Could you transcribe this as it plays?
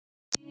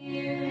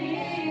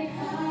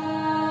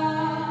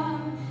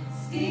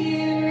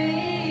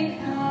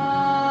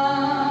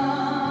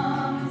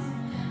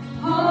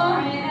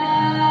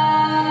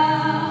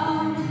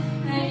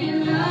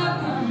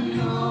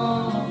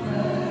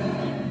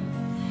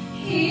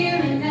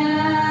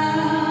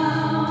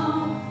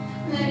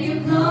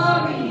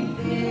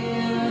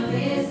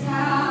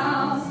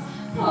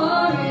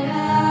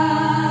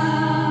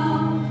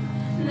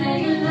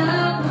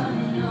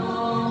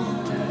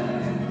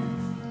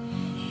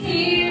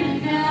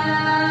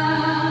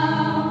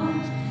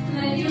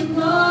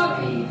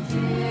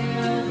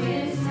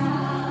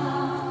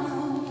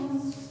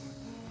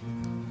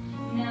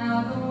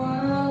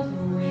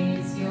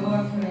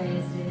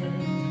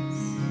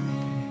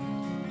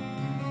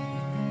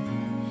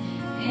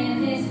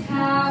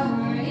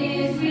power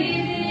is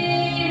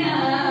within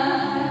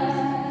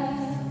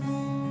us.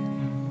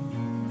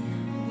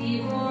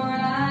 We wore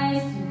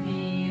eyes to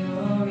be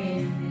your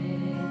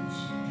image.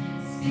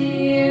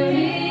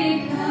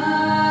 Spirit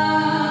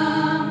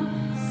come,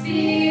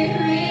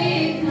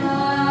 Spirit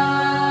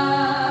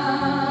come,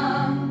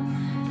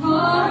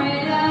 pour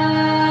it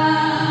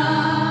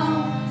out,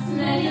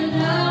 let your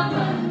love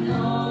run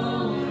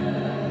over,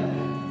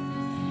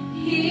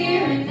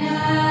 here and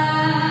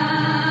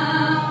now,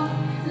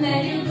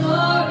 let your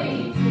glory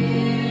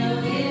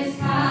fill it.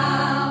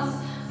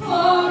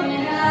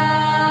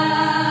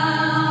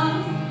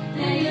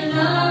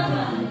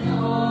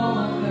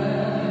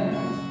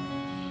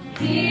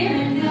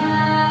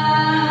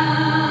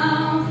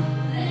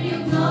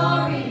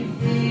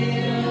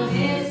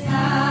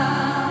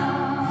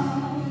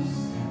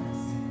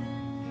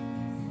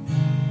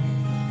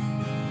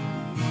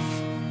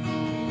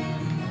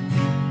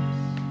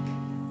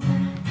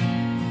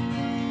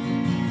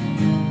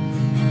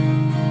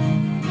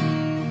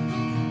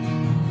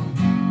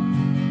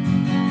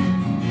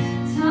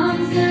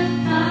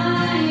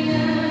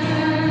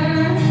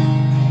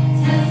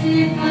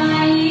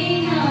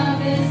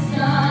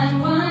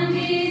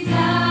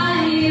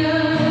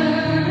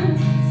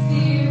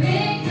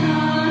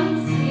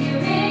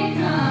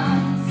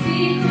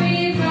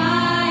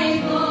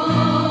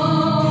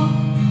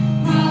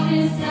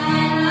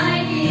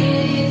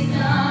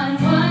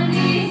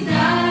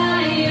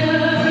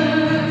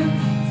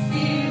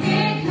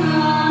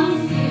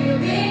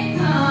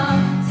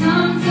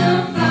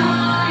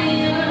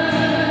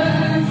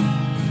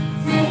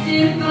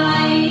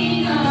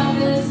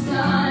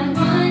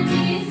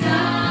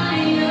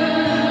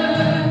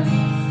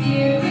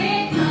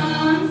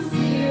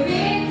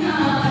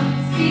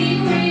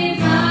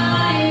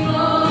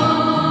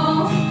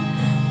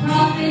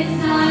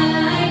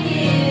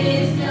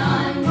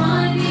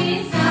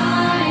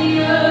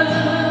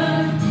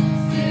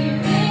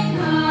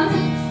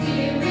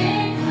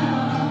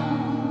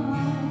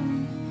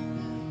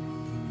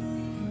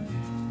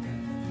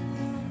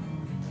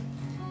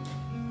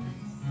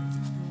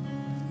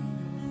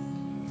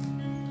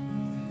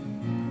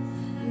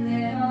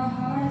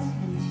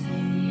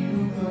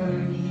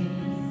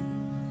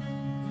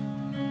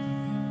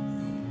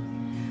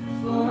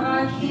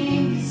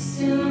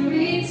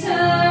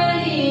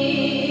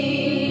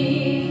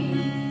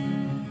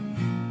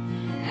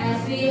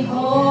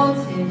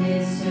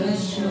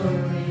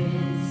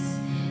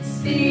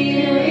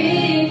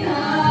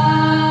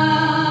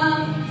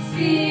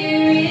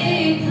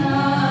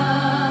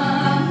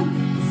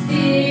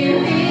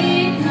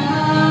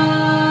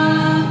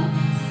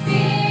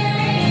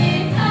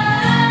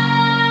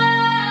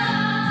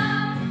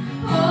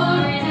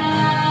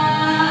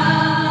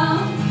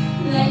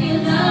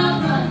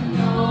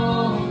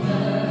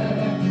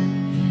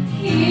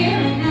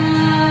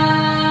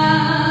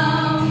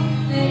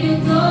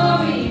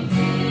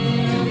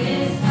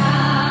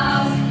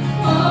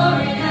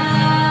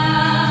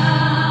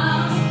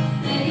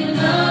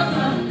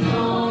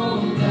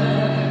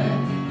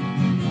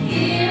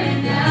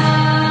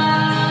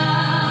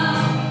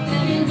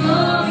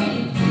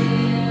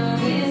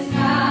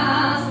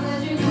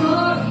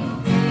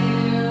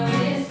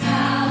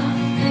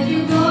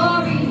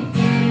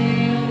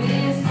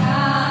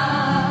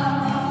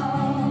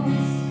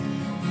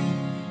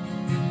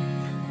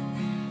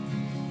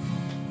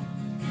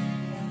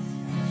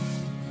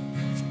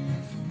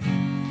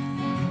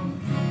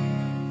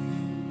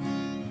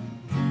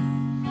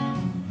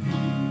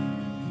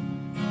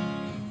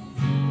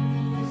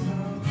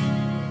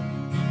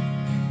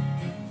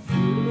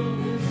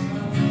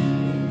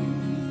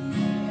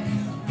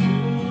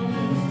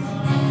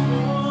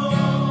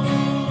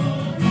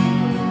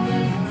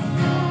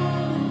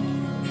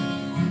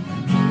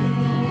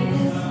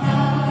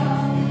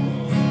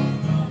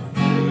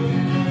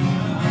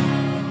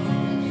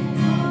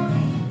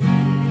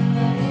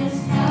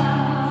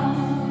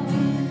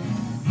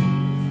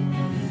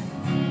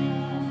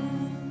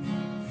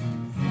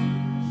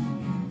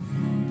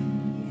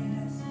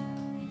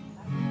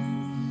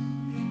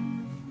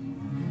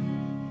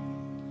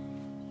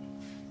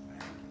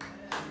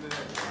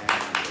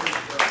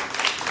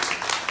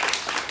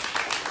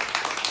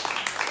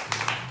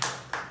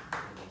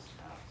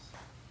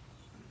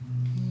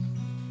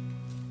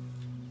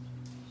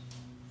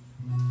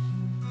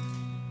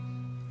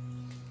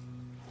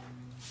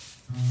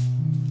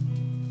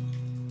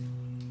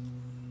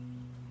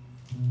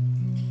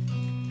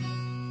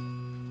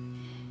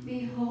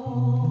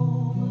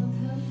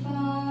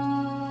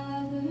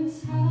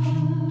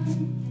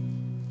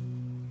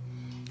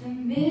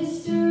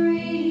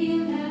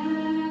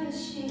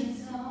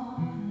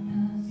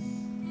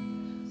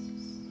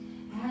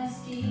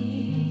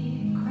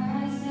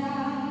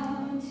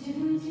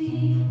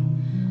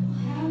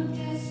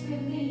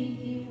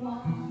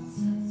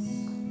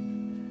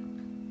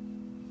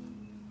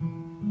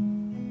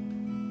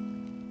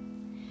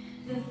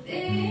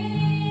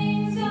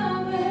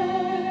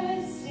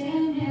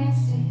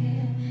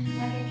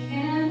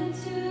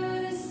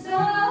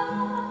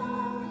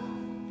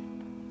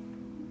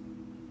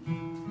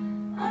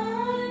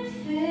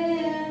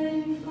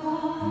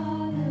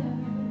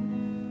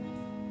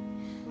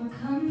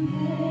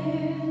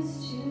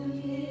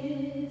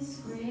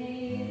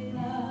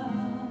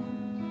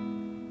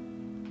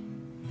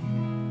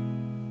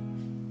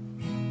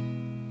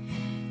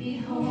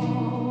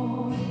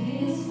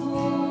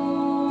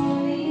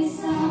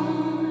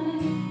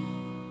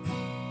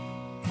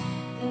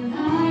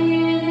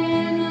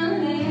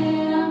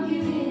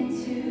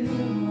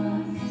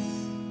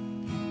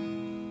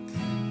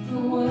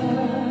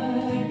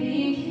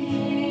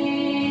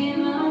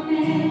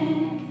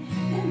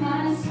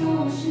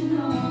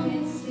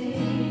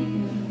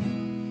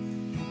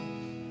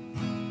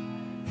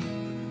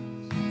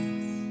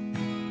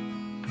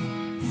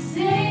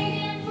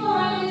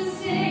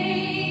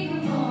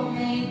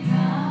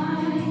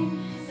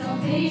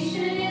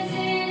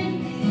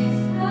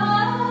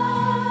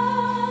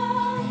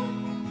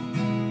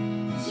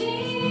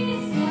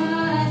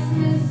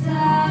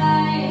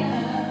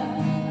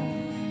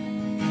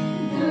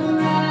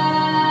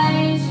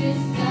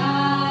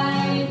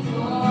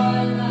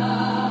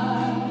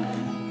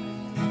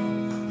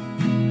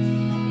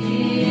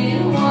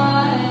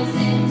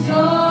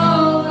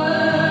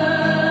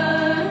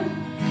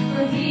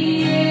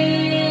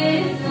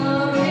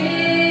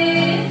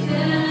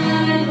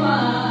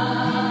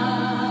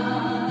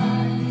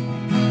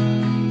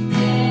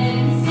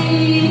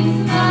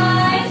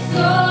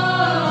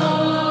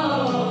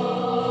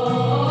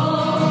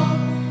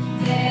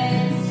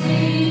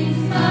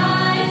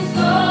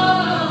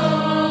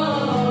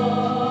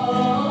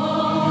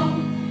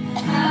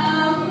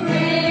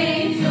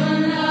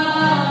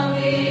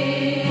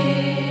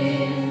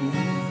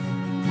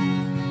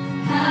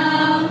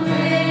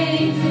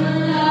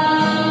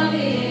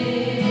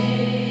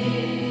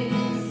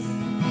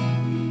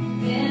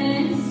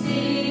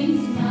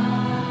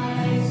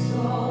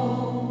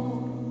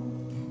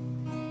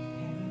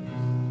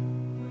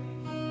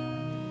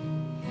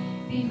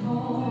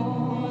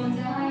 Behold,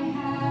 I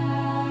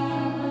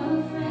have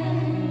a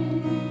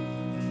friend,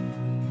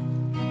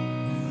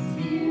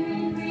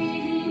 Spirit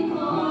breathing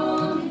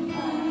Holy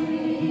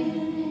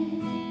Fire,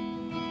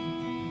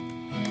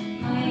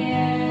 my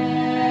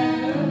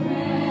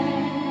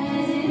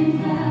ever-present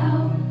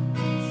cloud,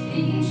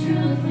 speaking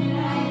truth when I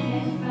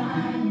can't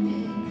find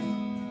it.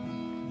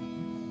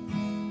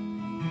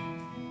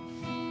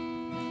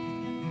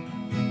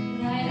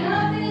 Light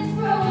up this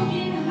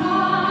broken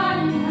heart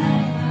and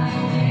light my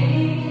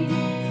way.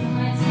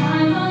 My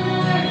time on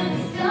earth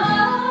is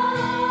done.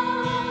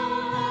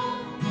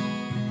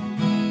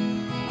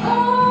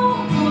 Oh,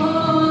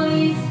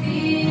 Holy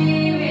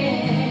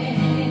Spirit,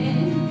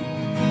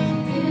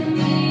 fill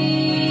me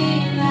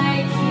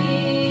like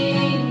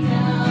kingdom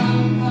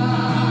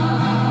come.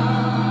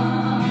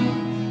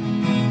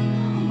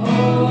 Oh,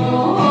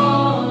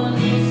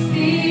 Holy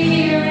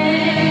Spirit,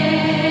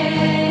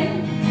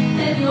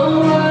 let your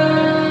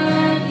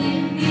work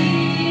in me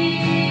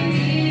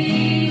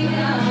be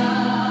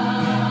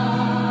done.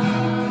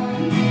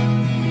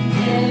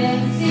 Then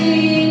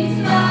sings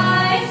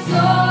my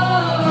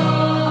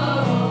soul.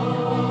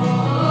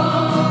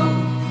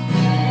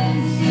 Then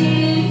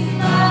sings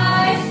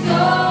my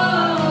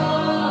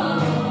soul.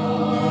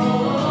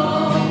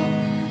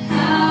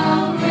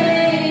 How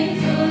great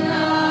your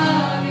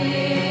love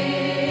is.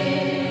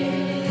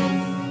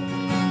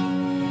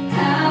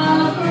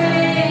 How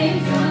great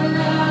your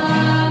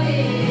love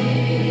is.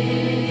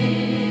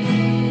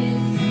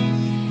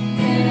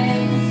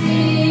 Then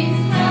sings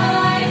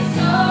my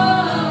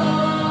soul.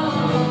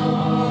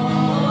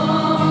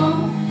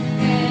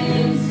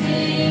 Then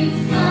sings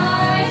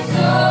my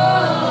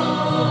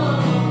soul.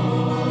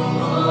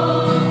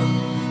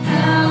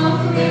 How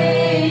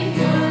great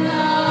your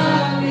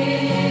love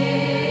is.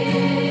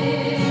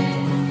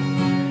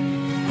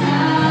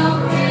 How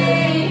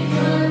great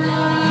your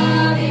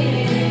love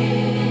is.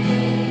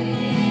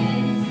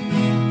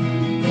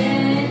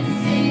 Then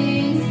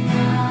sings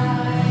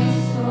my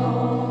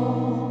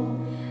soul,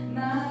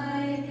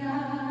 my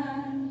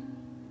God,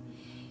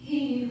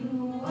 He who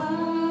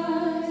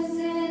was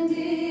and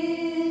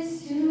is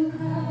to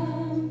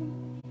come,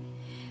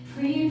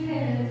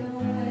 prepare the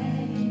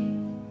way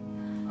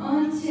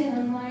until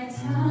my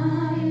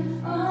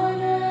time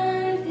on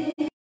earth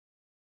is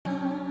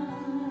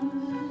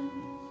done.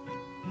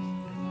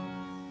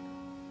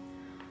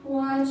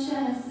 Watch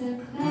as the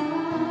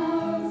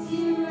clouds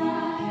you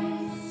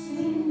rise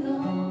and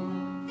low,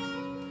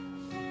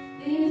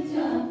 lift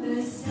up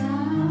the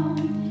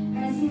sound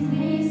as He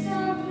makes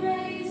our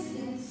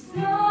praises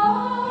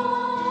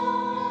known.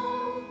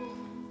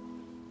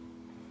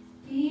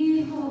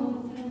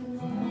 Behold the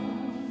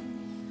Lord,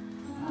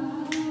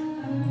 our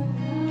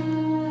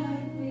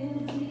God will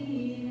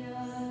lead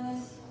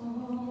us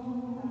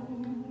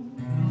home.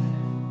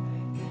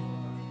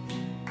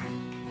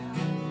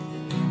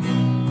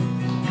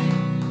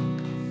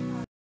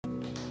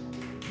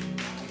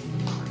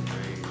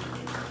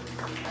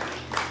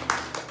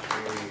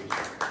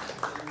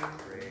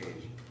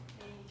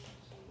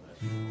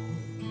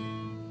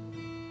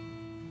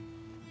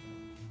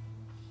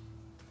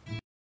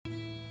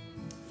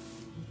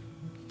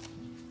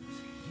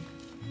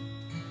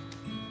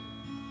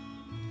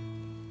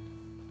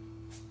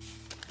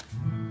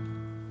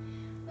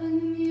 When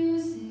the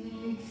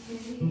music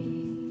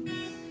fades,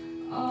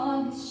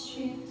 all is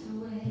stripped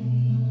away,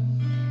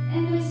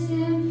 and I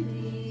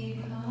simply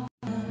pause.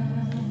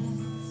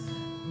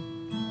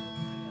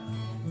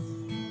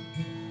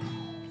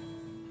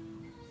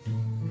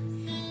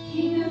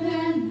 King of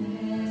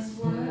endless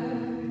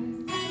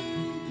words,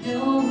 no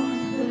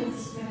one could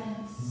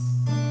express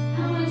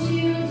how much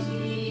you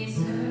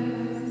deserve.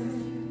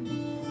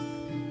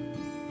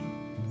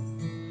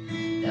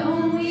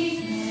 Though we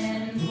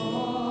can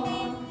pour,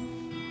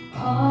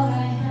 all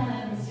I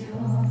have is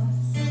yours,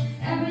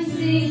 every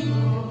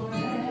single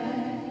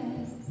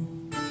breath.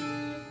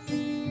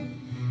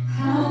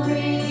 How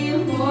bring you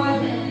more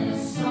than a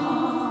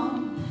song,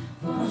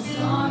 for a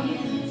song in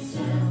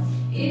itself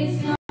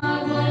is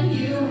not what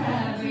you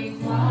have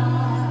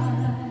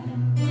required.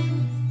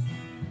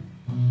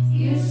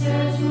 You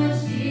search much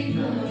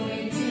deeper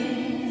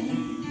within,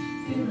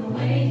 through the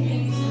way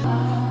things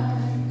are.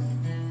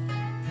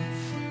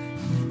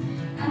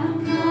 I'm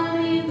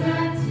coming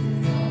back to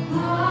the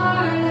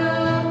heart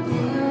of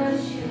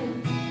worship.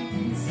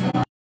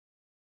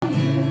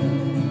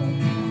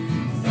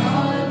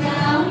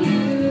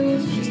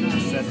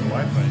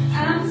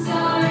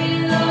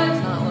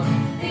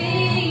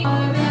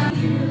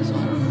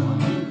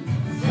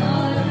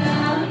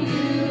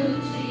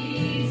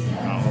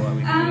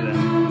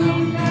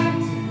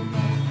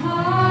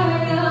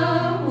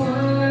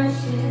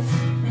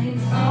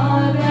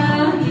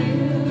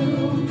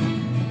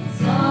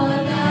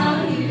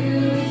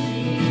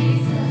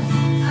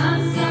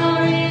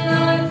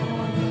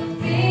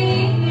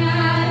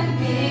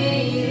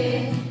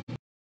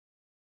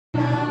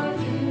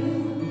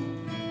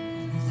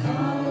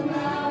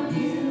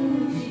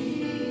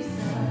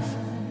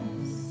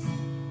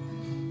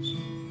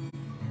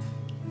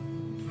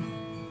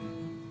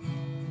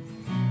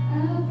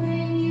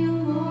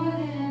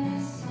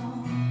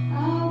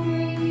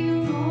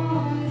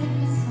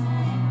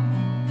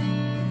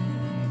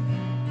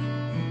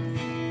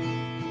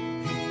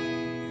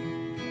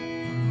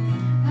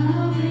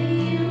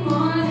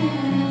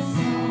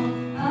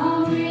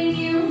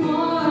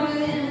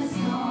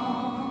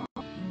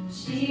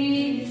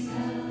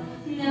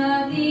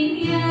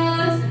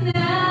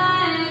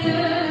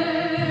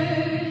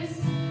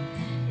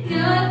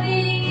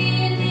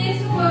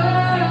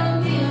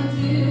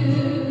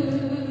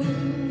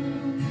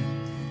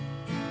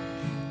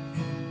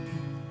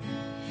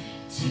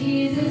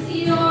 Jesus,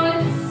 you're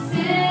the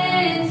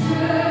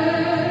center.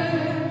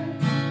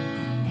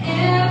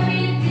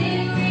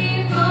 Everything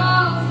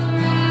revolves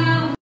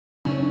around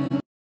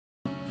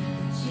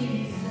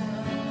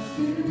Jesus,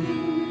 you.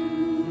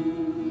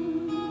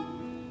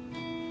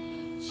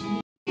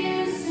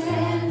 Jesus,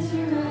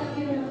 center of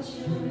your church.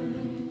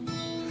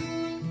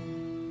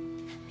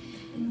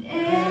 And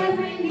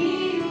every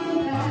knee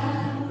will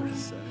bow.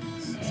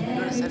 There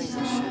are settings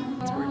that shit.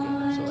 It's working,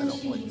 so I don't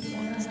like want this to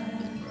happen.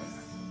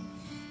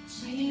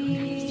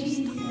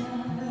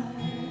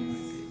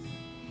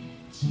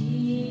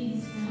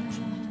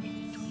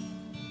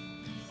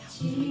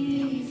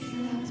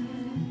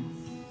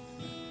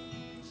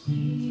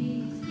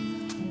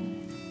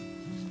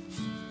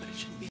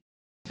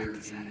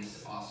 In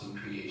this awesome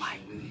creation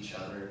with each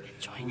other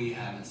who we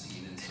haven't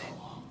seen in so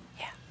long.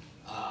 Yeah,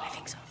 I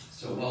think so.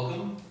 So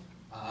welcome.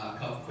 A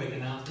couple quick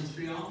announcements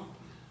for y'all.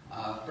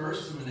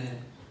 First, I'm going to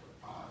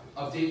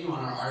update you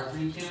on our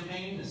R3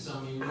 campaign. As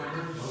some of you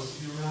remember, most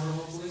of you remember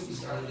hopefully, we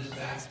started this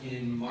back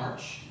in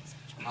March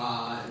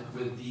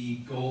with the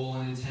goal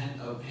and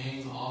intent of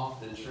paying off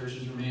the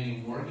church's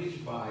remaining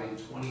mortgage by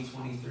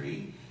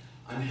 2023.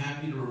 I'm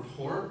happy to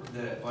report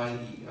that by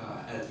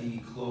at the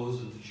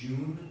close of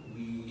June,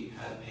 we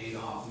had paid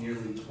off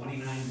nearly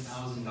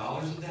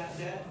 $29,000 of that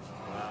debt,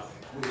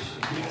 which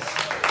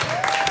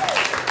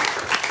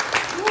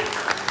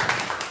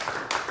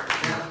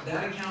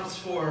that accounts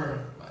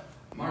for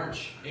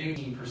March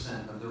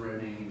 18% of the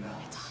remaining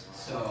balance.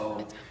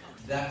 So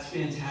that's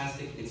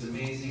fantastic. It's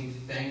amazing.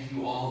 Thank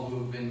you all who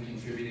have been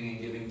contributing and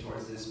giving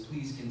towards this.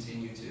 Please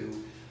continue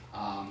to.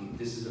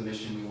 This is a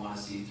mission we want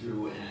to see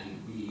through,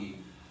 and we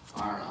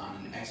are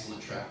on an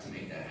excellent track to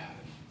make that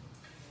happen.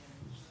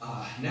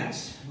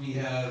 Next, we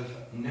have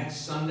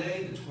next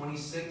Sunday, the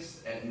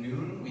 26th at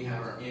noon, we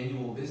have our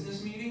annual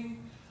business meeting.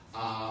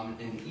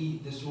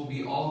 This will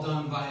be all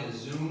done via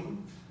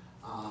Zoom.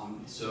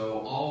 So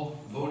all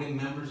voting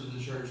members of the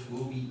church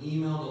will be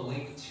emailed a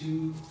link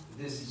to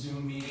this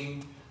Zoom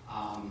meeting.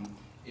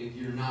 If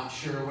you're not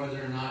sure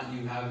whether or not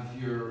you have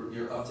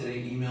your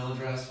up-to-date email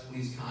address,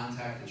 please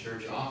contact the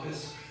church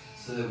office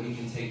so that we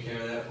can take care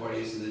of that for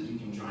you so that you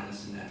can join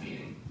us in that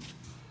meeting.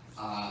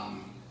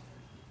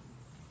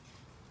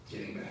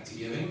 Getting back to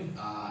giving,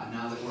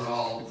 now that we're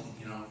all,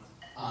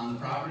 on the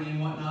property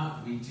and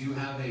whatnot, we do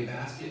have a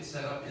basket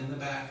set up in the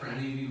back for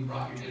any of you who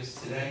brought your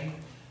gifts today.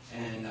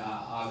 And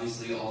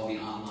obviously all the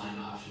online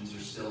options are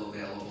still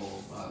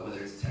available, whether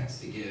it's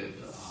text to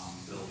give,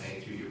 bill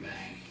pay through your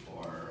bank,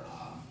 or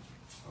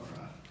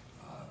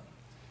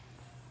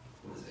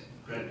what is it,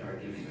 credit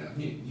card giving.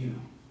 You've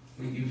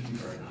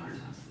heard it 100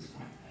 times at this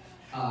point.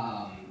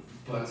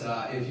 But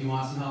if you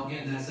want some help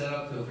getting that set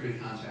up, feel free to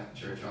contact the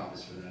church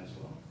office for that as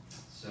well.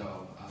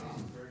 So,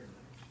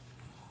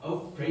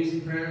 praise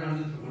and prayer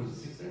under the, what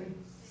is it,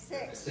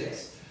 6:30?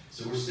 6.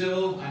 So we're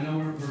still, I know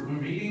we're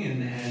reading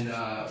and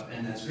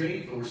that's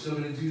great, but we're still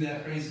going to do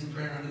that praise and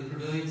prayer under the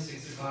pavilion,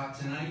 6 o'clock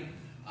tonight.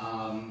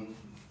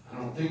 I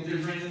don't think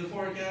there's rain in the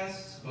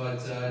forecast, but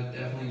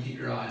definitely keep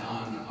your eye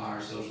on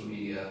our social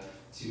media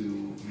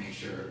to make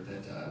sure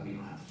that we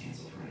don't have to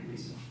cancel for any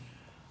reason.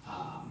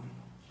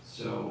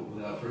 So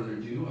without further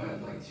ado,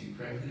 I'd like to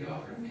pray for the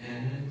offering,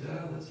 and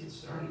let's get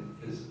started,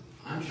 because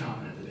I'm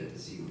chomping at the bit to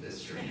see what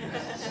this stranger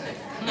has to say.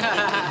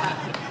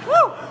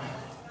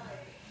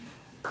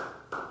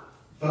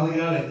 Father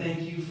God, I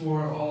thank you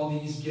for all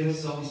these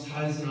gifts, all these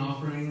tithes and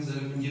offerings that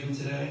have been given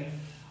today.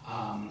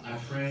 I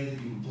pray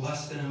that you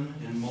bless them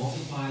and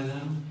multiply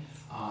them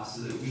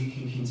so that we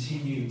can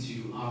continue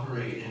to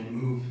operate and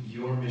move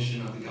your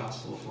mission of the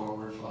gospel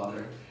forward,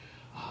 Father.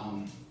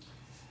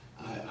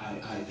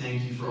 I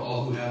thank you for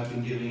all who have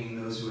been giving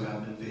and those who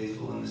have been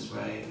faithful in this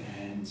way,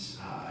 and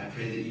I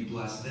pray that you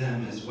bless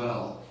them as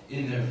well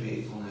in their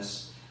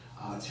faithfulness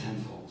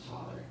tenfold,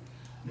 Father.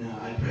 Now,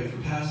 I pray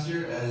for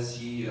Pastor as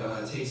he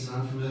takes an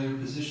unfamiliar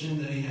position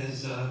that he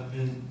has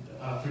been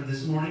for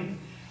this morning.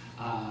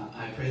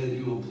 I pray that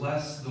you will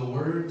bless the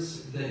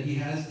words that he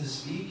has to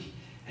speak,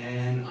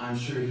 and I'm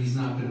sure he's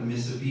not going to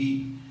miss a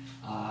beat.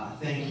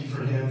 Thank you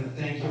for him.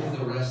 Thank you for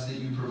the rest that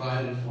you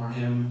provided for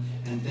him,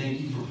 and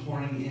thank you for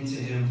pouring into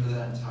him for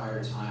that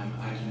entire time.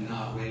 I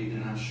cannot wait,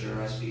 and I'm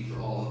sure I speak for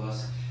all of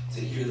us,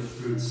 to hear the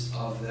fruits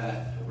of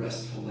that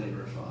restful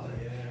labor, Father.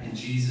 In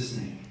Jesus'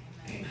 name,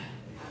 amen.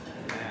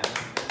 Amen.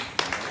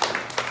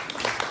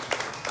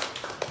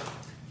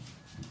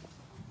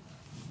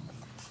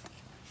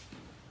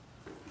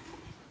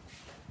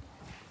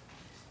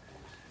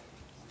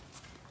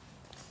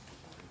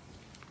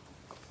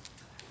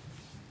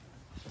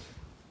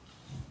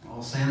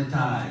 All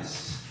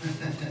sanitized.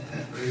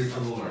 Praise the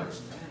Lord.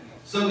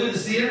 So good to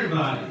see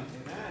everybody.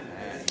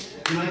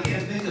 And I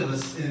can't think of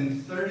us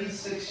in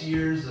 36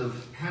 years of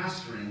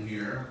pastoring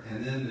here,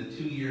 and then the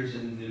 2 years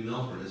in New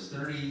Milford. It's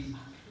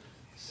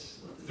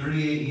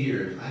 38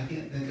 years. I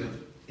can't think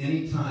of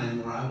any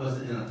time where I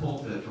wasn't in a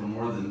pulpit for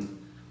more than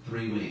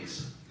 3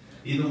 weeks.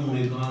 Even when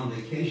we've gone on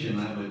vacation,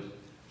 I would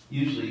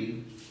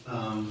usually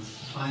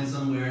find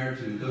somewhere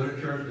to go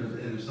to church,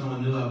 and if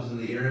someone knew I was in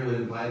the area would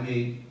invite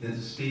me then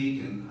to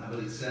speak, and I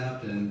would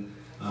accept. And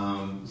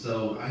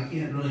so I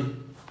can't really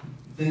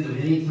think of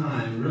any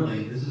time,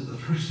 really. This is the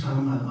first time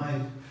in my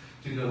life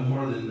to go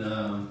more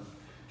than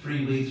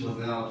 3 weeks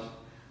without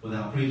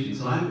preaching.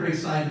 So I'm very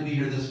excited to be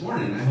here this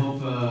morning. I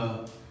hope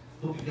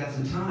you've got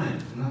some time.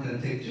 I'm not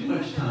going to take too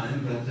much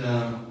time, but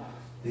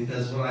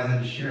because what I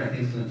have to share, I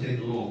think is going to take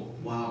a little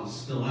while to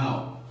spill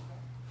out.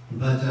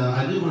 But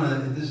I do want to,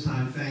 at this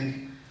time,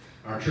 thank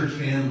our church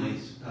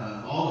families,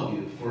 all of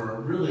you, for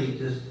really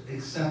just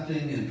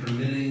accepting and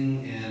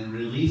permitting and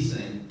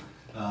releasing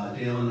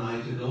Dale and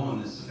I to go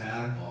on this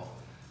sabbatical.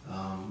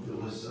 It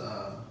was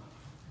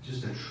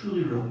just a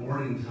truly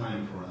rewarding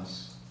time for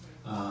us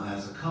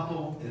as a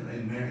couple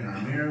in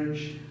our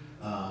marriage,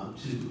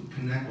 to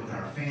connect with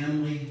our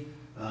family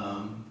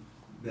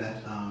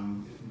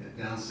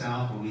down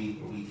south where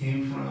we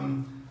came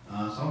from.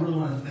 So I really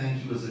want to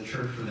thank you as a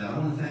church for that. I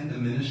want to thank the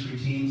ministry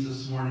teams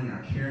this morning,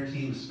 our care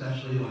team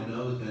especially, who I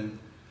know has been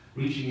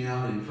reaching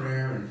out in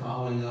prayer and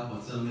following up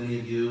with so many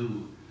of you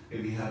who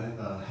maybe had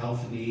a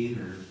health need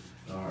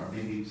or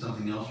maybe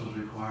something else was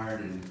required,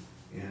 and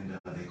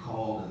they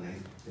called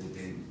and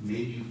they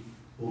made you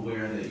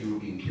aware that you were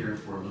being cared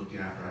for and looked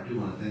after. I do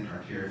want to thank our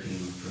care team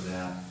for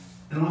that.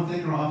 And I want to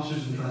thank our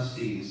officers and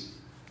trustees.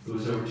 It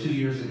was over 2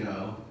 years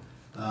ago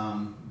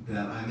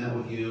that I met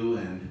with you,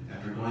 and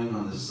after going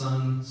on the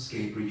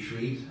Sunscape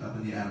retreat up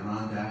in the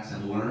Adirondacks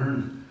and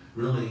learned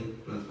really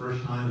for the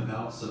first time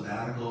about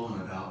sabbatical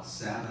and about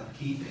Sabbath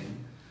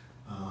keeping,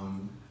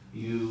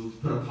 you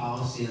put a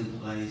policy in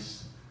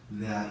place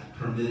that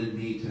permitted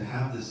me to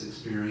have this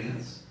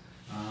experience.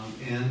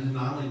 And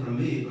not only for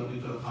me, but we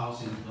put a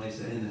policy in place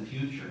that in the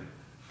future,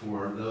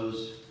 for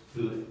those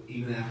who,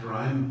 even after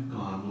I'm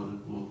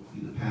gone, will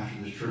be the pastor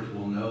of this church,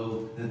 will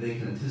know that they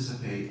can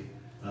anticipate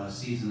a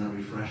season of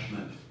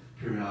refreshment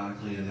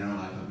periodically in their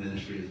life of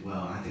ministry as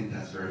well. And I think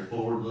that's very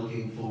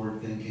forward-looking,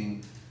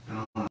 forward-thinking, and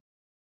I want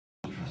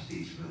to thank the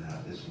trustees for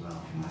that as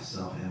well, for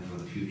myself and for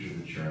the future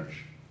of the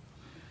church.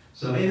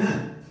 So,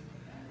 amen.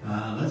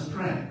 Let's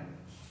pray.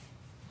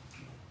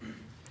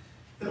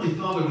 Heavenly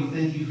Father, we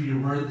thank you for your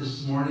word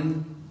this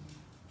morning.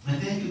 I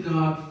thank you,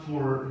 God,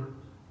 for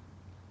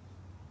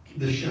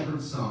the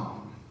shepherd's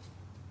song.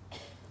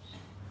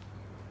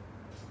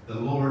 The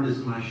Lord is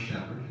my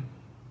shepherd.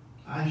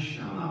 I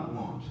shall not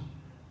want.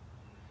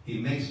 He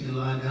makes me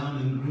lie down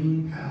in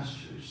green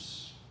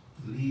pastures,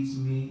 leads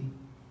me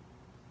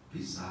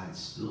beside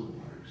still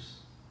waters,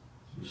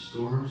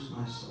 restores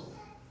my soul.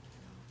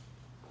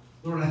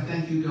 Lord, I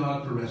thank you,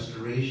 God, for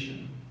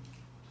restoration.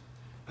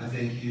 I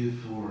thank you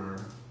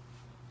for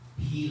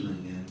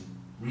healing and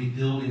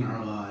rebuilding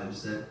our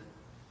lives that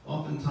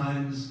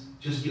oftentimes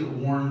just get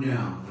worn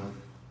down with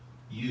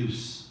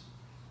use.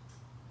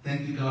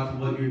 Thank you, God, for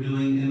what you're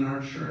doing in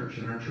our church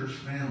and our church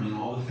family and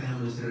all the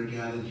families that are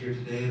gathered here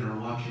today and are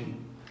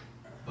watching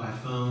by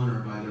phone or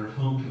by their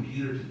home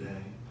computer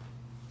today.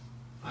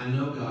 I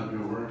know, God,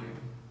 you're working.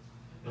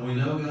 And we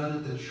know, God,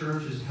 that the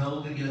church is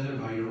held together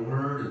by your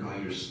word and by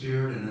your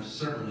spirit, and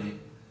certainly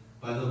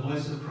by the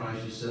voice of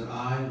Christ, who said,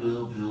 I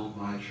will build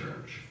my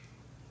church.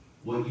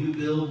 What you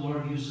build,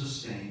 Lord, you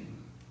sustain.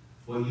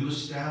 What you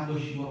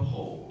establish, you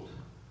uphold.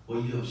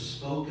 What you have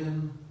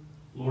spoken,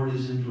 Lord,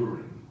 is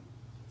enduring.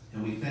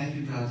 And we thank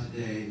you, God,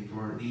 today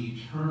for the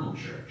eternal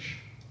church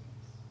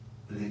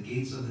that the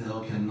gates of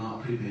hell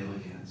cannot prevail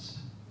against.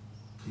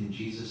 In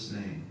Jesus'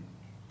 name,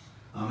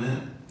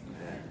 amen.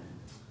 Amen.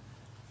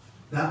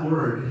 That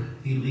word,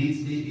 he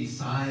leads me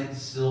beside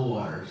still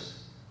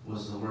waters,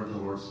 was the word the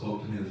Lord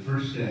spoke to me the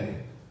first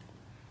day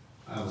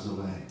I was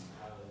away.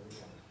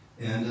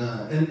 And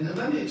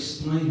let me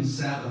explain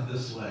Sabbath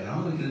this way.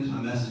 I'm going to get into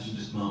my message in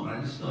just a moment.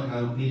 I just feel like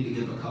I need to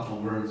give a couple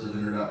words of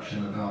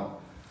introduction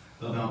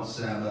about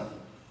Sabbath.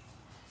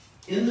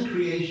 In the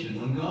creation,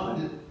 when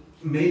God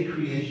made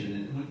creation,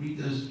 and we read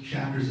those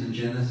chapters in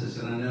Genesis,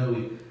 and I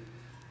know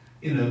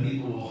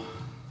people will,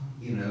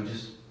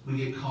 we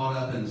get caught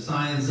up in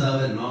science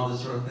of it and all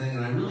this sort of thing,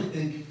 and I really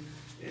think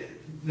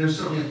there's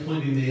certainly a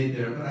point to be made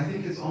there, but I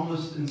think it's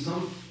almost, in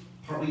some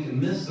part, we can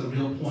miss the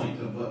real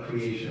point of what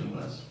creation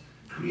was.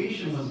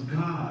 Creation was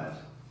God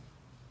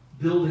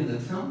building a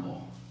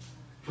temple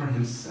for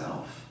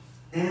himself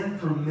and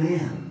for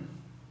man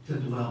to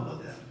dwell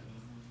within.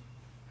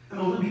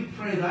 And when we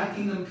pray, thy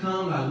kingdom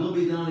come, thy will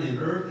be done in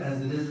earth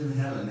as it is in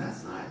heaven,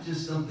 that's not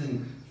just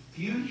something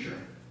future.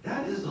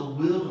 That is the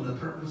will and the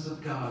purpose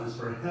of God, is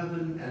for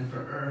heaven and for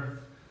earth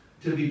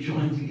to be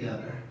joined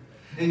together.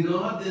 And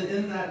God then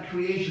in that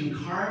creation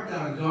carved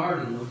out a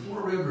garden with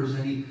 4 rivers,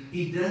 and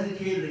he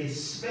dedicated a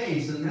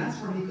space, and that's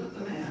where he put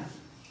the man.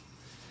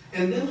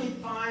 And then we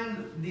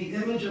find the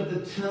image of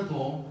the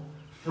temple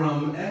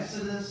from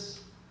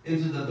Exodus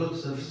into the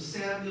books of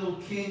Samuel,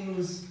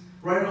 Kings,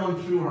 right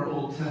on through our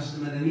Old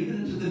Testament and even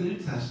into the New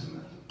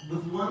Testament,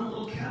 with one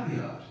little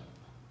caveat.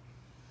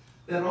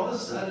 That all of a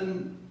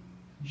sudden,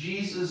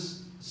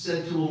 Jesus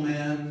said to a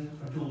man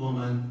or to a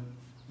woman,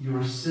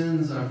 your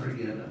sins are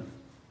forgiven.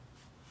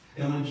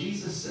 And when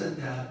Jesus said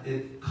that,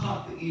 it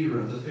caught the ear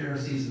of the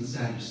Pharisees and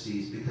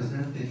Sadducees, because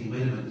they're thinking,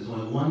 wait a minute, there's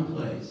only one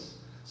place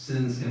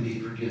sins can be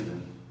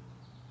forgiven,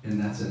 and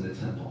that's in the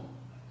temple.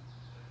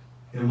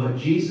 And what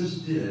Jesus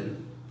did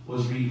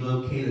was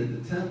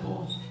relocated the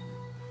temple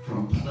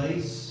from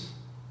place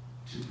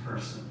to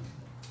person.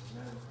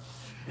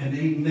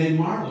 And they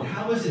marveled.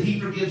 How is it he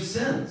forgives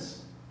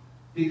sins?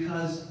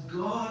 Because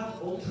God,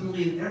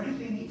 ultimately, in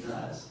everything he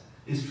does,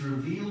 is to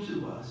reveal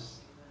to us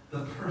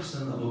the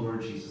person of the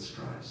Lord Jesus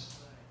Christ.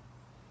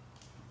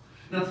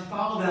 Now, to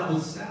follow that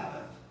with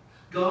Sabbath,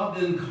 God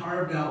then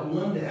carved out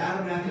one day.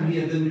 Adam, after he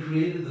had been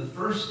created, the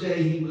first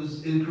day he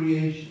was in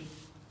creation,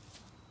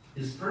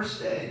 his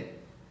first day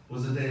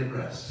was a day of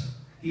rest.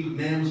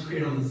 Man was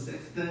created on the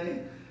 6th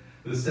day.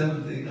 The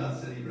 7th day,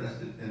 God said he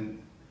rested,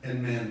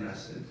 and man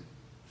rested.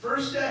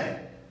 First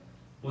day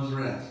was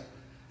rest.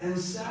 And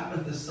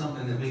Sabbath is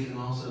something that we can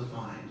also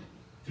find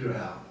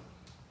throughout.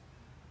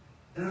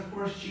 And of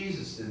course,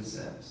 Jesus then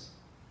says,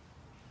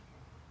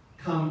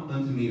 "Come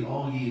unto me,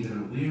 all ye that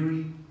are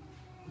weary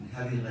and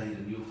heavy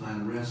laden, you'll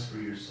find rest for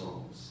your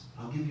souls.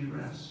 I'll give you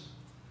rest.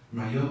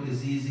 My yoke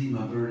is easy,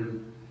 my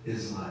burden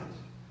is light."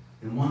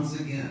 And once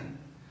again,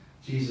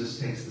 Jesus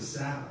takes the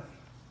Sabbath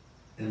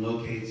and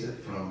locates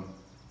it from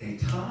a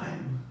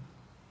time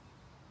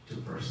to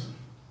person.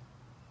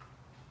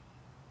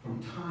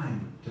 From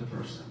time to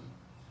person.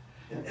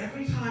 And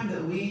every time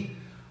that we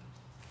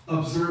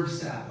observe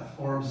Sabbath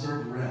or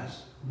observe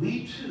rest,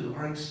 we too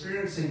are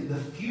experiencing the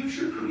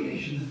future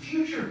creation, the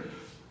future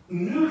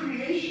new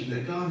creation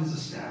that God has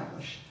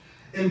established,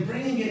 and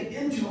bringing it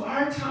into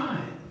our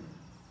time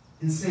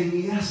and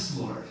saying, "Yes,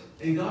 Lord."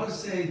 And God is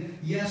saying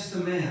yes to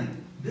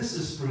man. This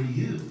is for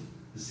you.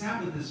 The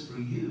Sabbath is for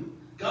you.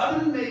 God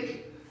didn't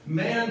make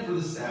man for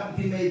the Sabbath.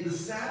 He made the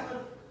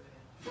Sabbath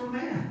for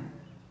man.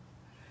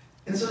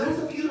 And so that's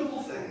a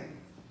beautiful thing,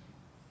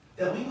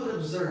 that we would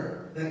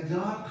observe that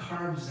God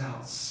carves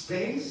out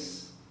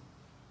space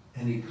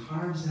and he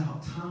carves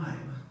out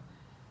time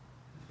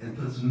and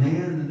puts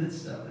man in the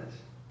midst of it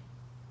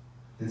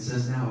and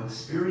says, "Now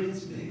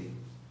experience me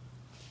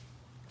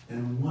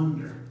and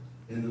wonder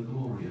in the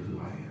glory of who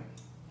I am."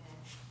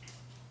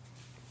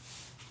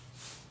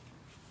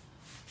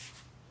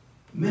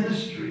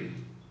 Ministry.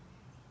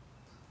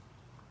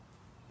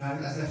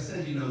 As I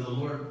said, the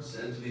Lord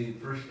said to me the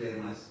first day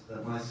of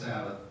my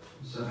Sabbath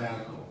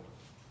sabbatical,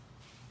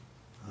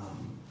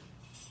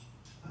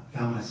 I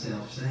found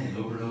myself saying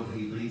over and over,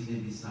 "He leads me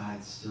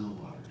beside still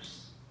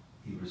waters.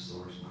 He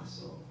restores my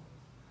soul."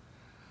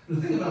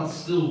 The thing about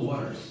still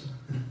waters,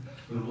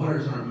 when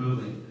waters aren't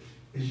moving,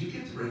 is you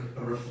get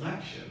a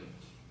reflection,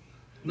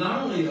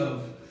 not only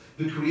of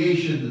the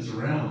creation that's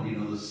around,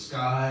 the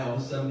sky all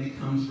of a sudden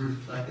becomes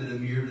reflected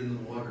and mirrored in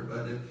the water.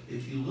 But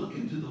if you look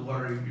into the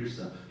water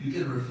yourself, you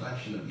get a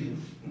reflection of you.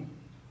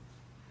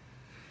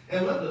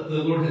 And what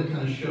the Lord had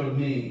kind of showed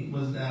me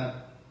was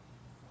that,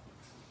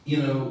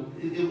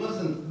 it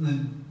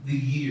wasn't the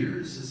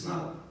years. It's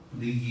not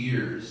the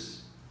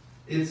years.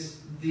 It's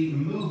the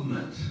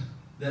movement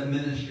that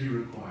ministry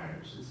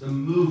requires. It's the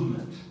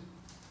movement.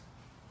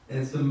 And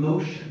it's the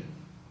motion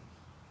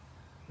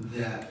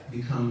that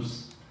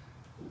becomes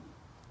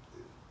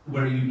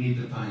where you need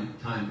to find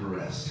time for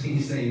rest. Can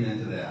you say amen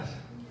to that?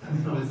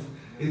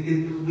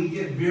 We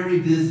get very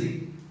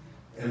busy,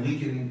 and we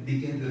can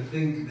begin to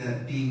think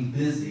that being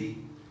busy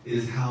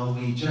is how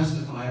we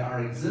justify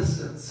our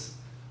existence,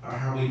 or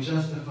how we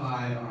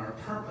justify our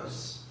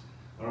purpose,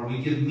 or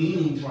we give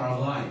meaning to our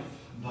life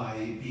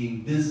by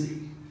being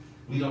busy.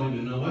 We don't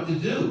even know what to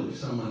do if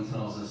someone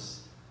tells us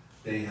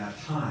they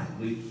have time.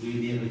 We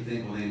immediately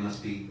think, well, they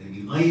must be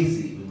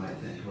lazy, we might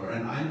think.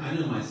 And I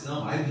know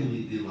myself, I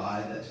believe the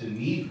lie that to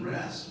need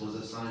rest was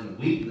a sign of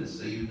weakness.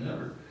 So you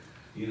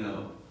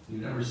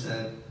never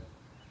said,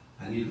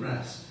 "I need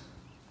rest."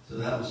 So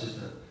that was just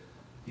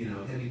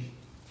heavy,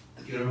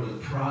 get over the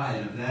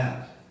pride of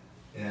that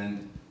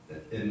and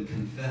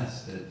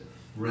confess that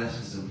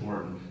rest is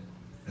important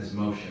as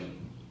motion.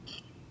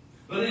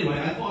 But anyway,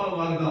 I thought a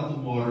lot about the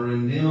water,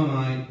 and Dale and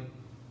I,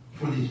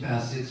 for these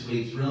past 6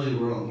 weeks, really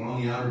we're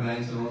on the Outer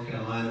Banks of North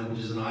Carolina, which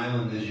is an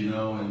island, as you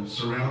know, and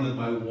surrounded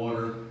by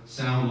water,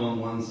 sound on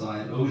one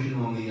side, ocean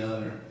on the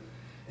other.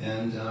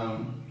 And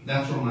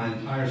that's where my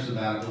entire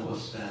sabbatical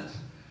was spent.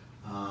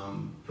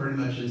 Pretty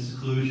much in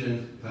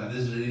seclusion. If I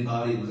visited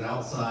anybody, it was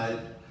outside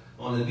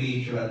on the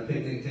beach or at a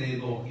picnic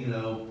table,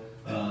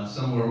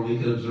 somewhere we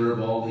could observe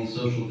all the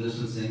social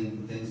distancing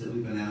and things that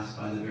we've been asked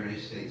by the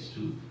various states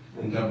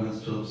and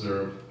governments to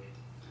observe.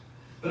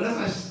 But as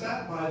I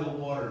sat by the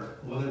water,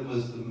 whether it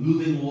was the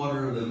moving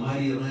water of the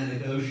mighty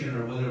Atlantic Ocean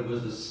or whether it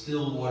was the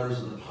still waters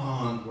of the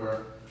pond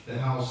where the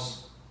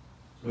house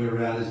we were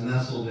at is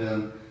nestled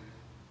in,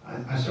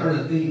 I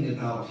started thinking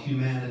about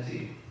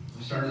humanity.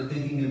 I started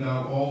thinking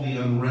about all the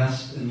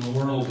unrest in the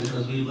world,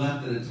 because we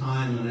left at a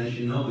time when, as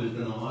you know, there's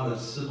been a lot of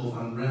civil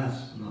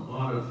unrest and a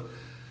lot of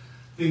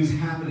things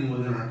happening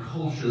within our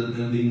culture that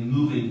have been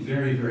moving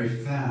very, very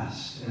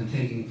fast and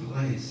taking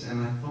place.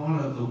 And I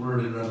thought of the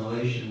word in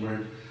Revelation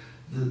where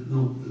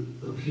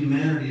the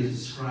humanity is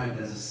described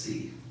as a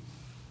sea.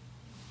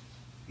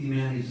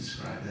 Humanity is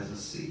described as a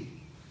sea.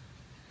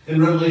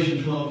 In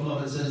Revelation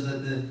 12:12, it says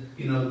that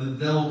the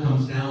devil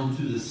comes down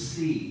to the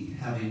sea,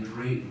 having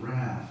great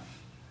wrath.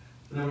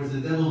 In other words,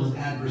 the devil is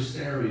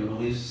adversarial, and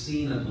we've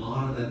seen a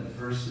lot of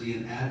adversity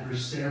and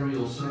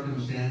adversarial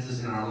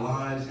circumstances in our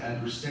lives,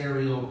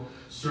 adversarial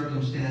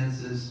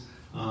circumstances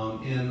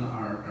in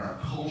our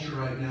culture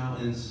right now,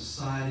 in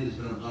society. There's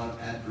been a lot of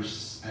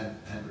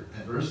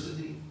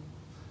adversity.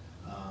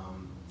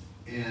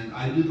 And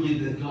I do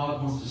believe that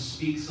God wants to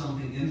speak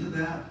something into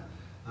that.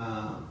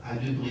 I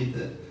do believe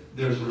that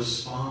there's a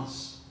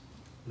response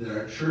that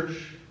our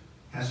church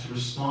has to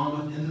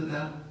respond with into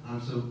that.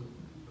 I'm so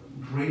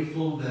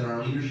grateful that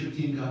our leadership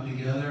team got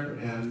together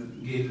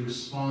and gave the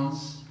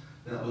response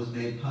that was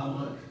made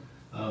public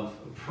of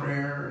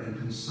prayer and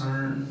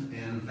concern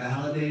and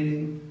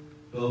validating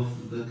both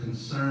the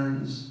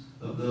concerns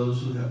of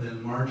those who have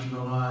been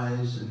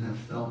marginalized and have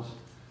felt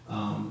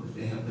that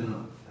they have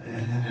been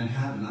and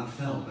have not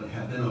felt but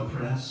have been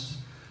oppressed,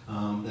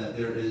 that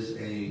there is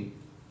a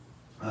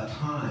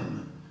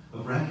time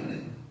of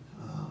reckoning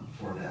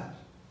for that.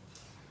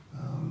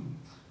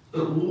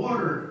 But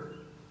water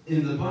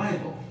in the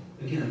Bible,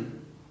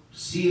 again,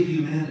 sea of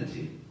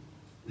humanity,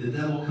 the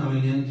devil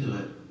coming into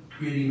it,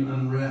 creating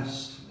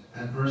unrest,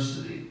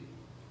 adversity.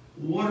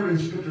 Water in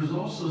Scripture is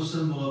also a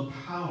symbol of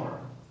power,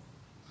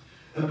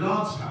 of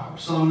God's power.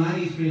 Psalm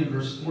 93 and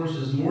verse 4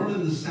 says, more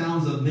than the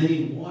sounds of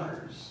many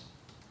waters,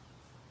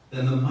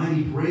 than the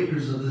mighty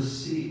breakers of the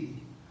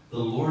sea, the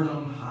Lord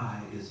on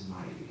high is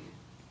mighty.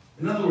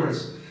 In other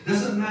words, it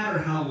doesn't matter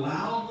how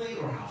loudly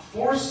or how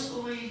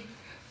forcefully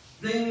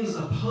things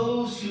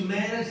oppose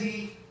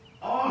humanity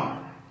are,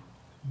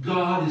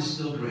 God is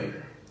still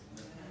greater.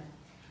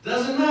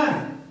 Doesn't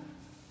matter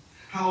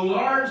how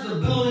large the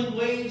billowing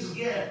waves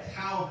get,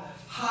 how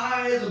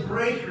high the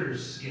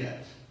breakers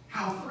get,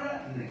 how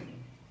threatening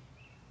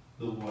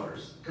the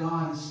waters.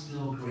 God is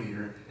still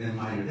greater and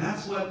mightier.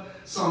 That's what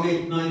Psalm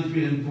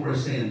 93 and 4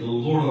 is saying. The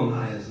Lord on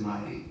high is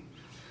mighty.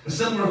 A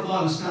similar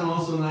thought is found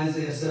also in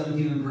Isaiah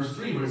 17 and verse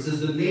 3, where it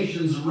says, the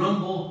nations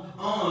rumble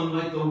on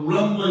like the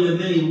rumbling of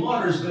many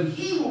waters, but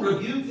he will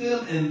rebuke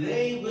them and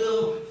they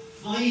will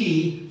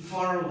flee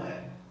far away.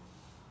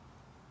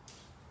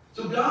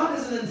 So God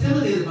isn't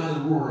intimidated by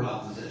the roar of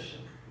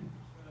opposition.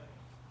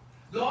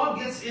 God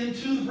gets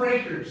into the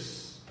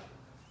breakers.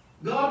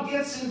 God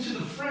gets into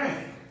the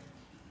fray.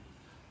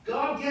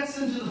 God gets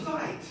into the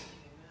fight.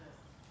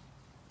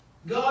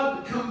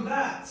 God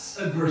combats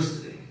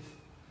adversity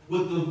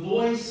with the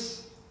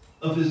voice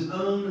of his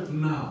own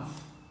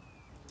mouth,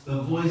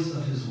 the voice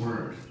of his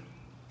word.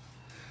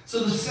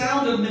 So the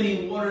sound of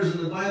many waters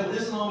in the Bible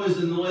isn't always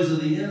the noise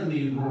of the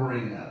enemy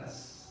roaring at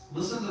us.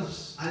 Listen to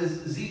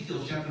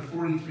Ezekiel chapter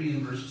 43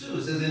 and verse 2.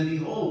 It says, and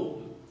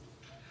behold,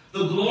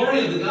 the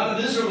glory of the God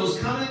of Israel was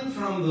coming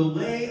from the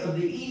way of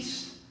the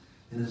east,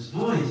 and his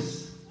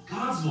voice,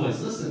 God's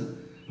voice,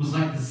 listen, was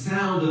like the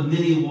sound of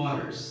many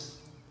waters,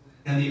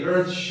 and the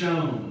earth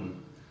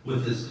shone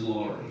with his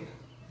glory.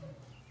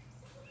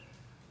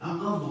 I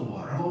love the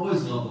water. I've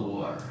always loved the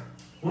water.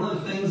 One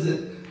of the things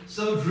that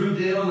so drew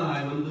Dale and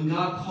I when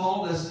God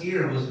called us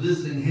here was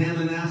visiting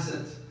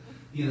Hammonasset,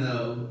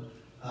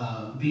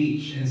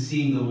 beach and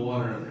seeing the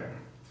water there.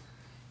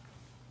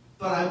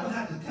 But I would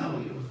have to tell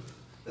you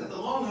that the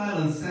Long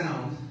Island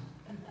Sound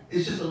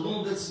is just a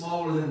little bit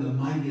smaller than the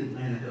mighty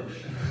Atlantic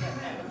Ocean.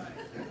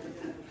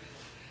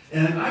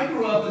 And I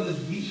grew up in the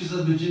beaches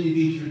of Virginia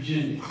Beach,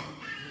 Virginia,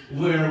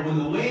 where when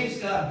the waves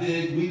got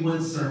big, we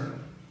went surfing.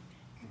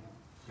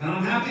 And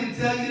I'm happy to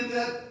tell you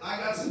that I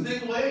got some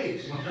big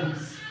waves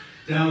once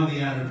down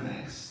the Outer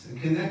Banks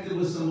and connected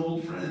with some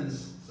old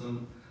friends,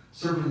 some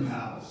surfing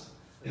pals,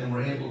 and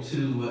were able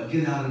to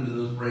get out into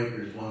those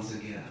breakers once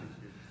again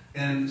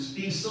and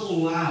speak so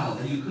loud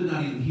that you could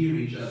not even hear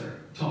each other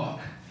talk.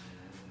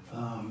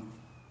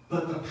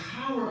 But the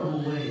power of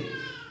a wave,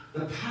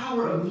 the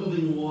power of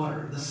moving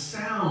water, the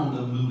sound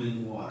of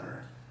moving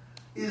water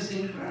is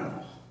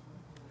incredible.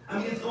 I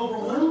mean, it's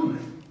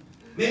overwhelming.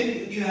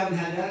 Maybe you haven't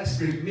had that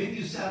experience. Maybe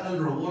you sat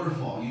under a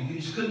waterfall. You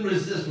just couldn't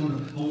resist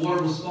when the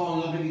water was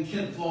falling up. Maybe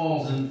Kent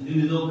Falls in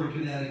New Milford,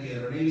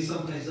 Connecticut, or maybe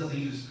someplace else.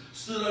 You just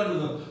stood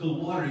under the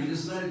water. You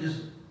just let it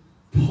just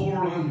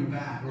pour on your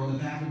back or on the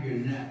back of your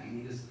neck,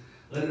 and you just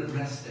let it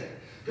rest there.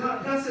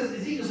 God says,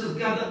 Ezekiel says,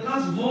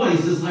 God's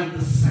voice is like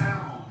the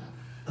sound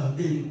of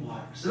many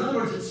waters. In other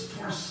words, it's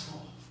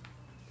forceful.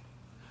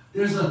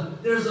 There's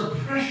a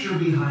pressure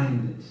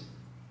behind it.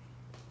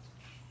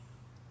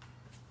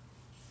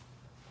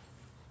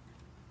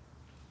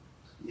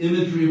 The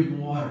imagery of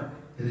water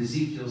that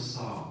Ezekiel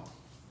saw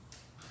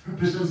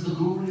represents the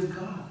glory of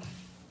God.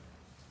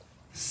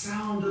 The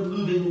sound of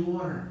moving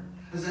water,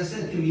 as I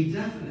said, can be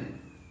deafening.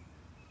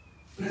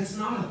 But it's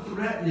not a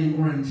threatening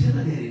or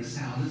intimidating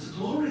sound. It's a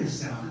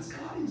glorious sound. It's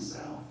God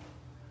himself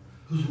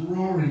who's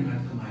roaring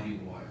like the mighty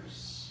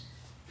waters.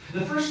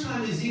 The first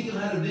time Ezekiel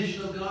had a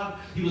vision of God,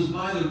 he was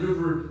by the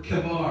river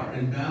Kebar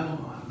in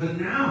Babylon. But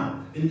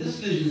now, in this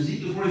vision,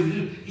 Ezekiel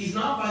 42, he's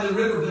not by the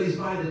river, but he's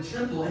by the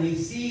temple, and he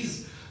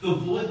sees the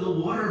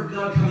water of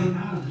God coming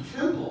out of the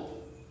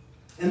temple.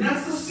 And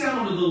that's the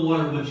sound of the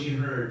water which he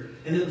heard.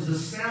 And it was the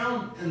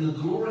sound and the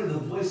glory of the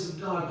voice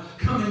of God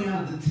coming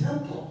out of the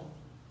temple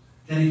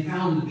that he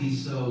found to be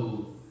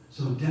so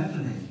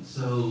deafening,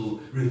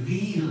 so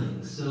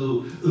revealing,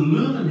 so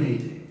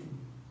illuminating.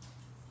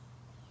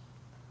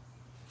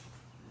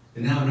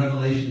 And now in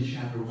Revelation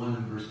chapter 1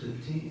 and verse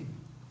 15.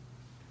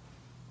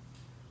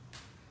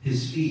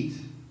 His feet,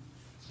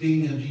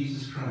 speaking of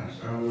Jesus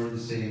Christ, our Lord and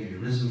Savior,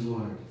 risen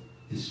Lord,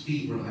 his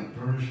feet were like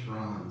burnished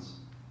bronze,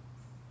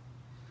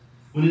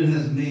 when it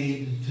has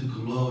made to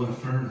glow in a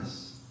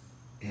furnace,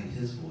 and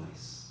his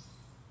voice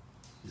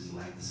is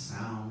like the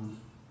sound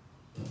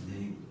of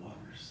many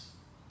waters.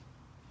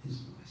 His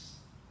voice.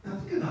 Now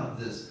think about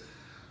this.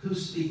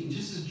 Who's speaking?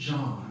 Just as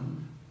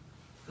John,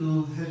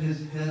 who had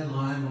his head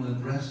lying on the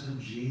breast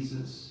of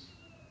Jesus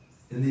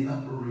in the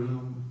upper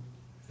room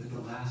at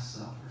the Last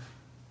Supper.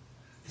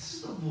 This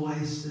is the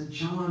voice that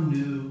John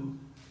knew,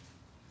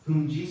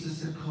 whom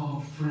Jesus had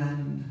called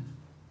friend.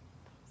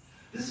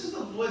 This is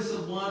the voice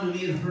of one whom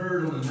he had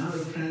heard on the Mount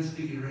of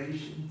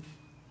Transfiguration.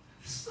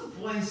 This is the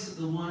voice of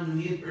the one whom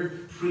he had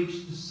heard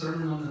preach the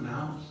Sermon on the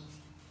Mount.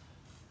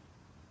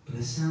 But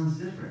it sounds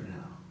different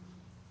now.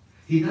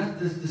 He doesn't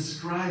just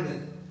describe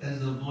it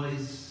as the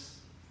voice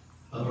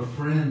of a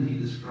friend. He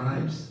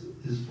describes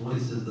his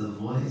voice as the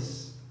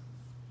voice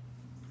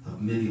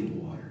of many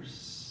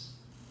waters.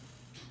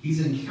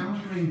 He's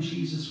encountering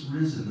Jesus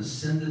risen,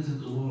 ascended to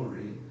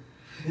glory.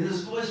 And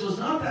his voice was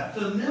not that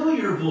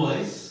familiar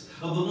voice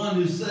of the one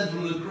who said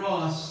from the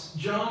cross,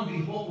 John,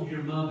 behold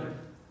your mother.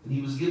 And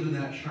he was given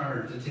that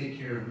charge to take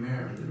care of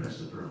Mary the rest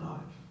of her life.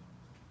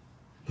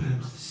 But it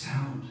was the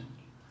sound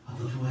of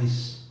the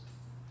voice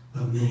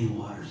of many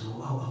waters, a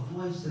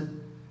voice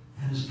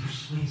that is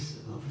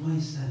persuasive, a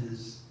voice that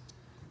is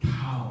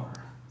power,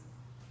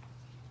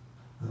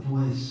 a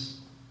voice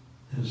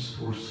that is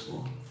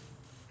forceful.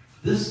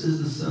 This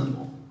is the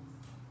symbol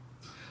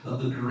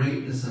of the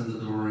greatness and the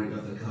glory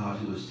of the God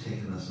who has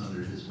taken us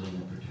under his wing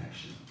of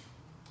protection.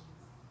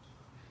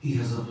 He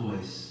has a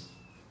voice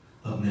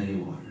of many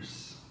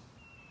waters.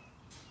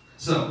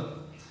 So,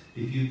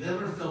 if you've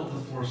ever felt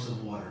the force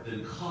of water,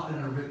 been caught in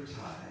a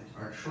riptide,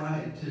 or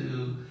tried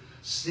to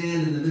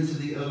stand in the midst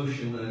of the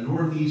ocean when a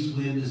northeast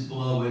wind is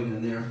blowing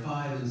and there are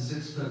 5 and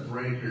 6 foot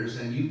breakers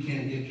and you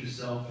can't get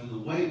yourself through the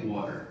white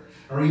water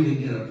or even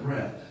get a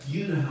breath,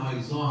 you know how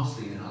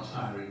exhausting and how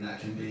tiring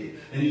that can be.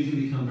 And you can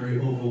become very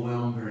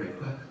overwhelmed very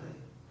quickly.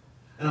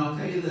 And I'll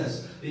tell you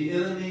this, the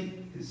enemy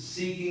is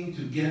seeking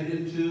to get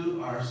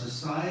into our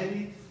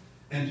society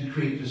and to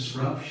create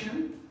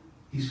disruption.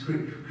 He's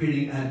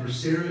creating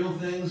adversarial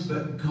things,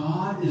 but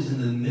God is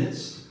in the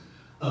midst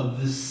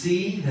of the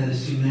sea that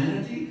is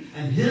humanity,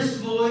 and his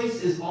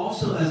voice is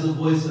also as a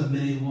voice of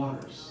many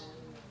waters.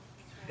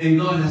 And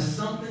God has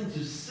something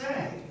to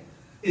say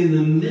in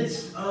the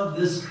midst of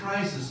this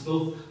crisis,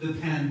 both the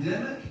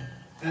pandemic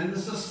and the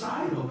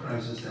societal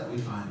crisis that we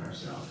find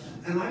ourselves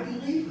in. And I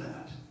believe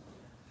that.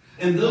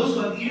 And those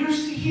who have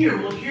ears to hear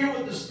will hear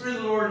what the Spirit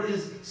of the Lord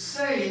is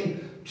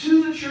saying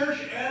to the church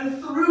and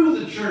through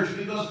the church,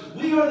 because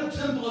we are the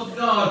temple of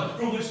God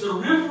from which the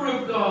river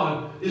of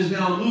God is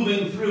now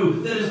moving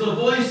through. That is the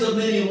voice of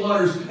many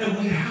waters, and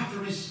we have to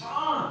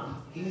respond.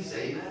 Can you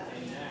say that?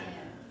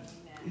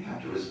 We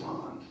have to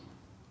respond.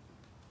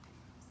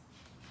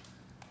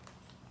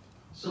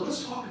 So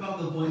let's talk about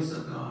the voice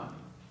of God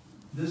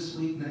this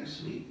week,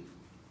 next week.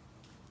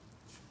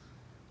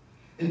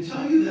 And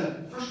tell you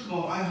that, first of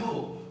all, I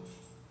hope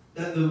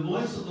that the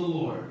voice of the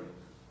Lord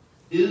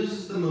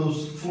is the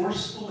most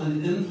forceful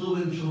and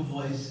influential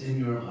voice in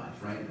your life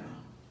right now.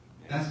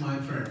 That's my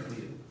prayer for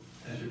you.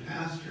 As your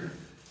pastor,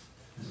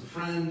 as a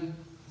friend,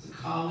 as a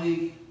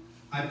colleague,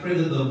 I pray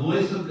that the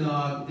voice of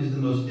God is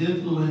the most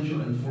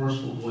influential and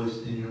forceful voice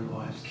in your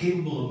lives,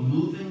 capable of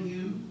moving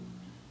you,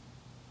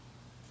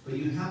 but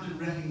you have to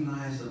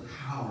recognize the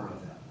power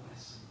of that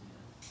voice,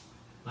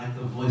 like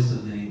the voice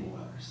of many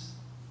waters.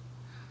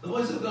 The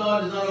voice of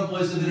God is not a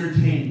voice of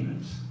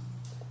entertainment.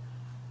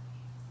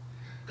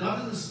 God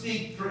doesn't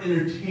speak for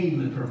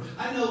entertainment purpose.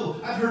 I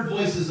know, I've heard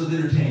voices of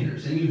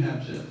entertainers, and you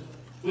have too.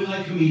 We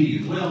like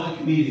comedians. We all like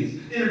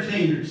comedians.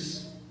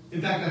 Entertainers.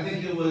 In fact, I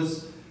think it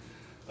was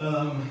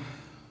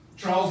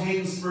Charles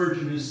Hayden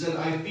Spurgeon who said,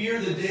 I fear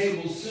the day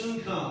will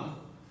soon come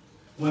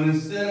when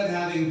instead of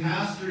having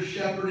pastors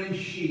shepherding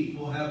sheep,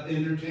 we'll have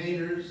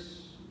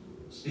entertainers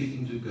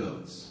speaking to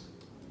goats.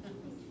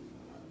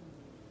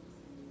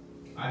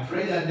 I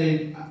pray that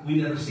day, we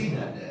never see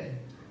that day.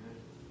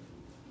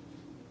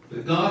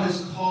 But God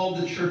has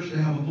called the church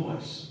to have a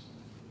voice.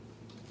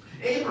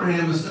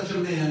 Abraham is such a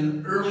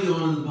man early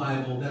on in the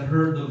Bible that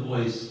heard the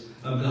voice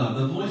of God.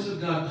 The voice of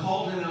God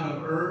called him out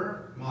of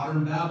Ur,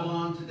 modern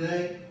Babylon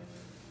today,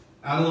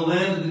 out of the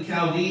land of the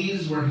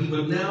Chaldees, where he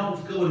would now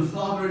go and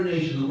father a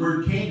nation. The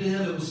word came to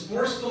him. It was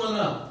forceful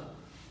enough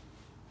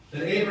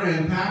that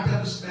Abraham packed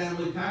up his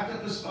family, packed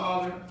up his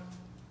father,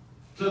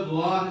 took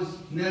Lot, his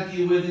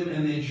nephew, with him,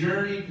 and they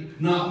journeyed,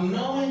 not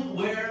knowing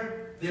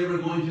where they were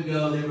going to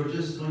go. They were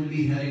just going to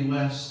be heading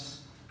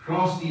west,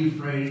 across the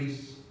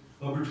Euphrates,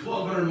 over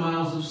 1,200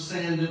 miles of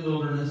sand and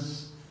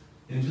wilderness,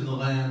 into the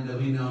land that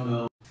we now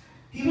know.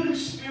 He would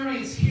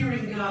experience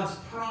hearing God's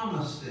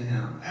promise to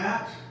him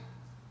at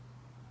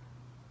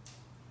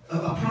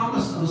a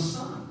promise of a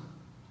son.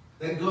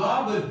 That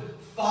God would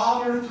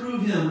father through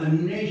him a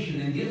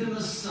nation and give him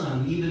a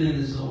son even in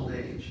his old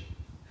age.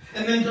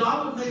 And then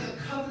God would make a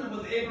covenant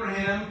with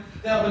Abraham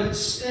that would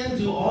extend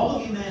to all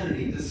of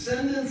humanity.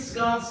 Descendants,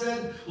 God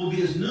said, will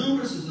be as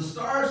numerous as the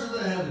stars of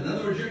the heaven. In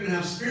other words, you're going to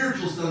have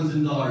spiritual sons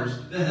and daughters,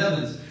 the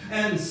heavens,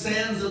 and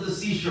sands of the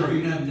seashore.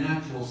 You're going to have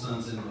natural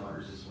sons and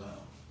daughters as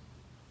well.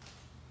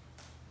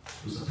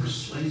 It was a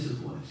persuasive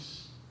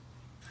voice.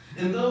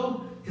 And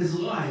though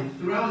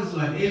throughout his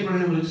life,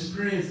 Abraham would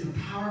experience the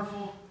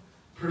powerful,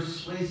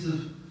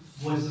 persuasive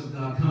voice of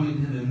God coming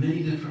to him in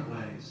many different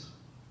ways.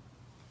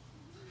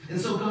 And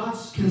so God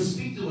can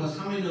speak to us,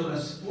 how many know,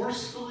 as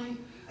forcefully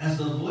as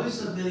the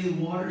voice of many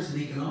waters,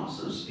 and he can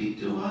also speak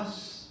to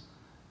us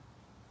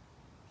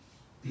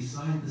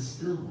beside the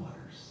still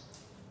waters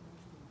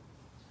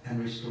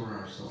and restore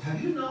our souls.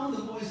 Have you known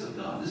the voice of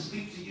God to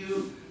speak to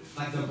you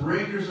like the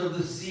breakers of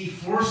the sea,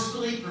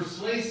 forcefully,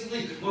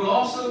 persuasively, but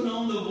also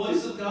known the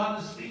voice of God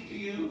to speak to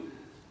you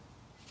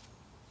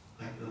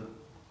like the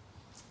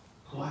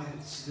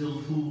quiet,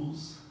 still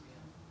pools?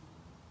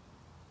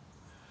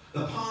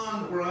 The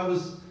pond where I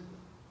was,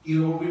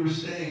 where we were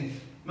staying,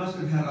 must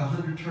have had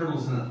 100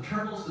 turtles in it.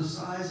 Turtles the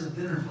size of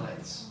dinner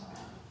plates.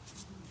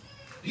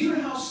 Do you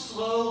know how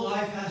slow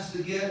life has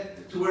to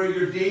get to where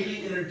your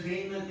daily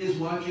entertainment is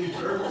watching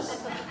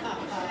turtles?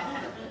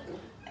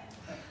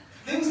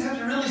 Things have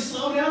to really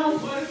slow down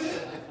quite a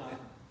bit.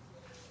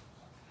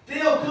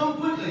 Dale, come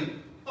quickly.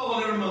 Oh,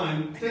 never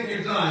mind. Take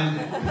your time.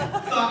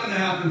 It's not going to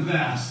happen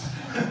fast.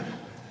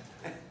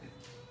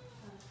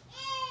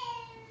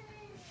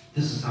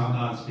 This is how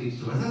God speaks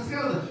to us. That's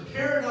kind of the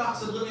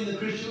paradox of living the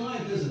Christian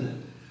life, isn't it?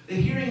 The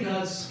hearing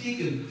God speak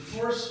in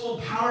forceful,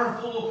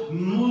 powerful,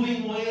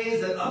 moving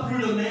ways that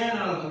uproot a man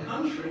out of a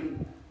country.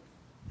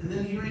 And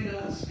then hearing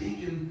God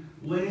speak in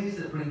ways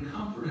that bring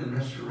comfort and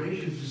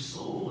restoration to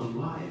soul and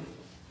life.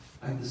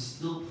 Like the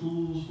still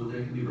pools where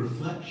there can be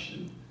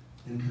reflection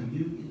and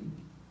communion.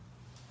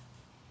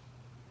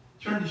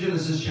 Turn to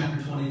Genesis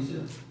chapter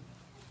 22.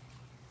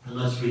 And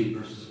let's read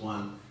verses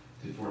 1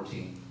 to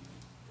 14.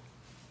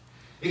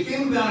 It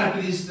came about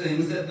after these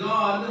things that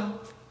God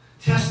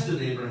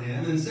tested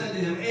Abraham and said to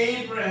him,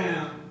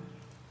 Abraham.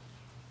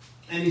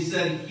 And he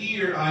said,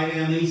 Here I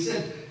am. And he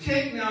said,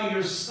 Take now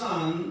your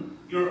son,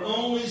 your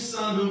only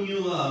son whom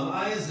you love,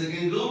 Isaac,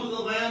 and go to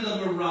the land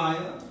of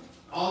Moriah.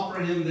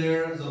 Offer him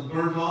there as a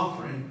burnt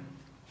offering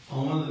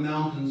on one of the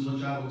mountains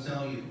which I will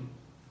tell you.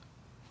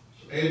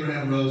 So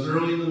Abraham rose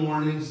early in the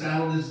morning,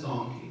 saddled his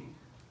donkey,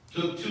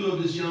 took 2 of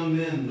his young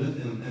men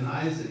with him, and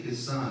Isaac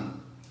his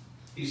son.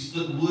 He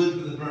split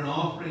wood for the burnt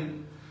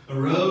offering,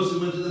 arose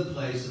and went to the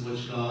place of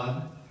which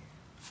God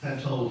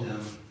had told him.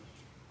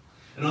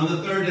 And on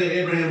the 3rd day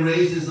Abraham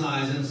raised his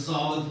eyes and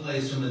saw the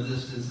place from a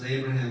distance. And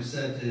Abraham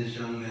said to his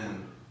young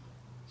men,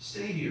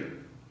 Stay here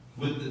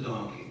with the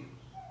donkey.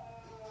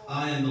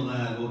 I and the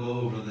lad will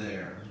go over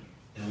there,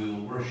 and we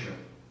will worship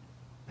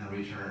and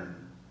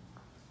return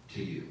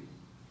to you.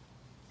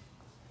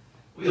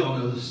 We all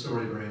know the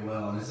story very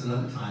well, and it's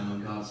another time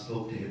when God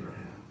spoke to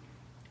Abraham.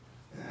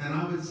 And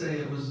I would say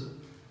it was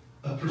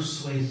the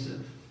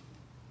persuasive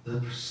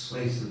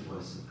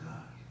voice of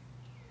God.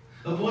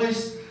 A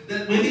voice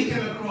that maybe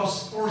came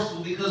across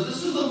forceful, because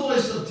this is the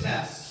voice of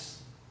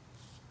tests.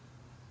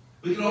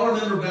 We can all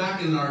remember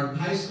back in our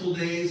high school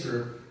days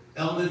or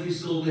elementary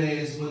school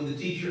days when the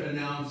teacher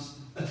announced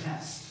a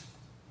test.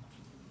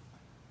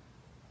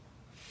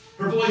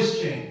 Her voice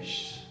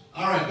changed.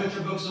 All right, put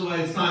your books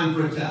away. It's time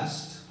for a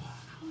test.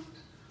 What?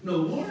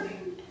 No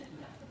warning.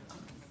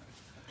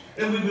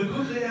 And we would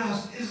quickly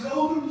ask, is it an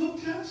open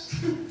book test?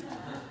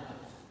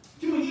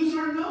 Can we use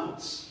our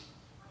notes?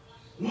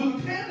 We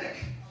would panic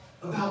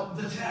about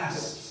the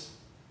tests.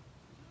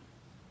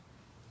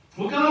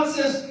 Well, God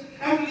says,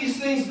 after these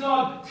things,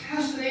 God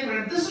tested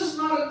Abraham. This is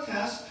not a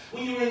test.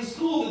 When you were in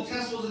school, the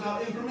test was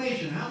about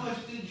information. How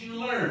much did you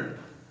learn?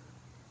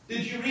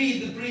 Did you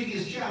read the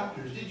previous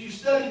chapters? Did you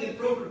study the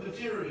appropriate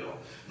material?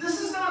 This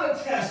is not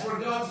a test where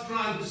God's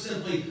trying to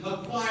simply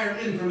acquire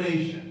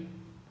information.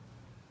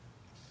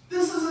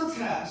 This is a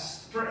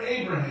test for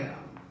Abraham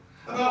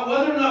about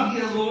whether or not he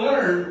has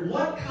learned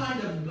what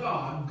kind of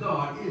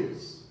God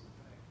is.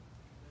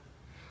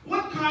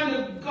 What kind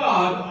of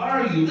God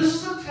are you? This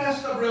is a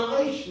test of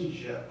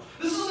relationship.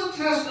 This is a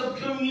test of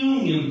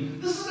communion.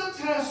 This is a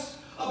test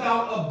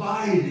about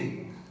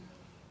abiding,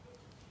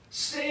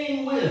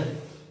 staying with.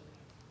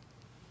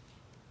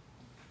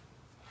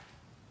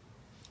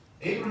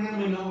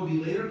 Abraham, we know, will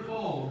be later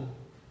called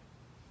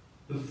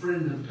the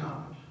friend of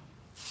God.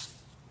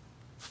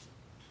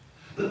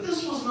 But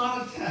this was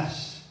not a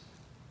test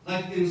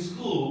like in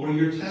school where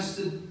you're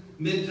tested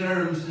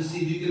midterms to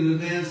see if you can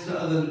advance to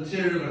other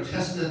material, or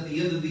tested at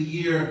the end of the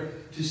year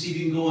to see if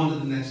you can go on to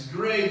the next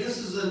grade. This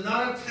is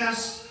not a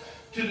test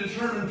to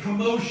determine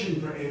promotion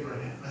for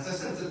Abraham. As I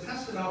said, it's a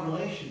test about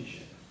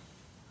relationship.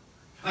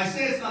 I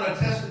say it's not a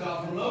test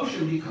about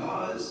promotion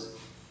because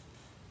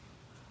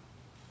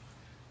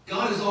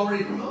God has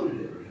already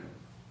promoted Abraham.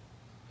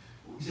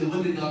 You say,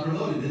 when did God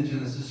promote him? In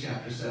Genesis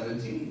chapter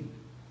 17.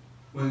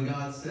 When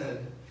God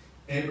said,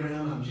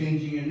 Abraham, I'm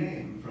changing your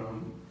name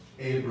from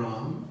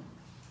Abram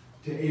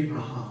to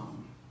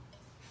Abraham,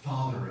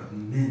 father of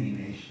many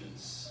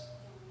nations.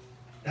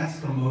 That's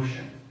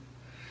promotion.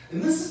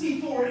 And this is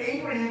before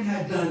Abraham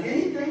had done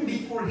anything,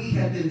 before he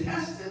had been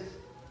tested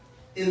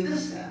in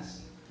this test.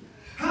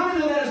 How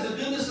many know that is the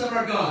goodness of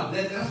our God?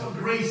 That's what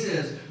grace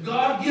is.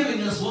 God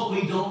giving us what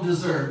we don't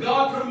deserve.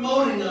 God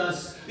promoting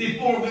us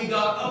before we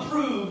got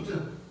approved.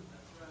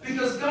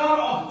 Because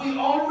God, we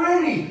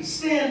already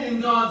stand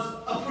in God's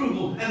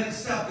approval and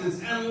acceptance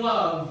and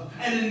love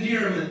and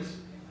endearment.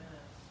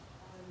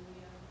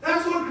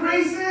 That's what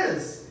grace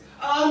is.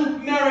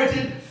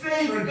 Unmerited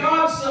favor.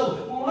 God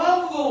so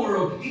loved the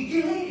world, He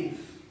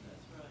gave.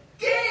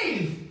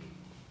 Gave.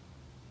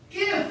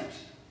 Gift.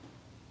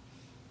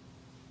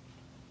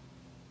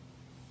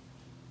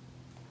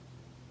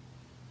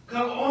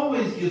 God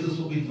always gives us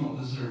what we don't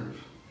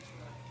deserve.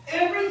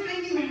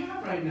 Everything you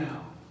have right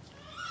now,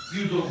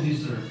 you don't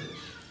deserve it.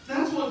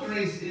 That's what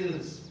grace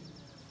is.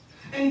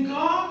 And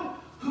God,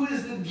 who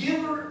is the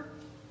giver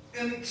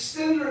and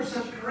extender of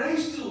such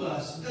grace to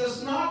us,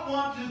 does not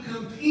want to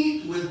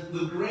compete with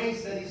the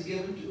grace that He's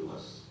given to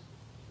us.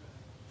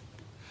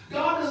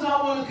 God does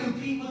not want to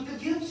compete with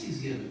the gifts He's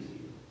given to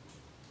you.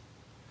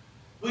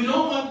 We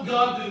don't want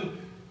God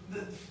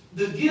to,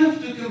 the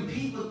gift to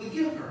compete with the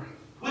giver.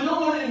 We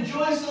don't want to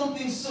enjoy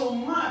something so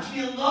much, be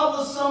in love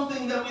with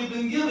something that we've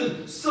been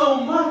given so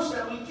much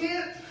that we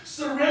can't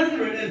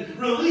surrender it and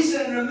release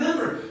it and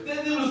remember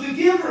that it was the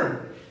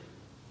giver.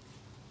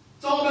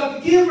 It's all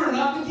about the giver,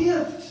 not the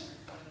gift.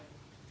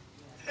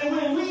 And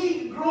when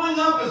we, growing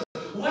up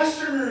as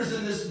Westerners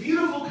in this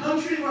beautiful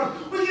country,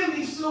 we can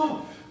be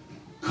so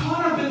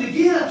caught up in the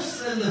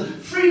gifts and the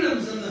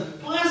freedoms and the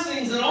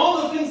blessings and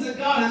all the things that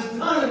God has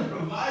done and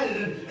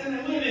provided.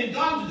 And we've been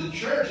gone to the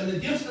church and the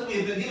gifts that we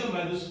have been given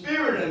by the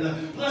Spirit and the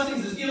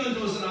blessings He's given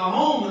to us in our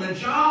home and a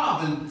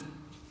job and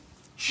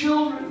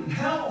children and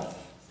health.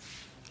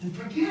 And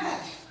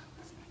forget.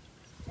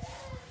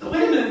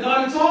 Wait a minute,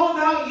 God, it's all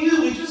about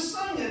you. We just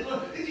sung it.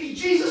 Look,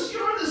 Jesus,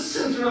 you're the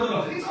center of it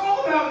all. It's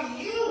all about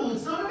you.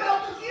 It's not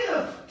about the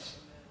gift.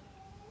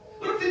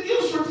 What if the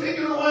gifts were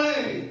taken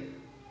away?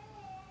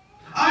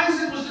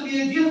 Isaac was to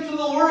be a gift to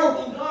the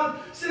world. When God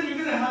said you're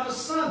going to have a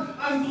son,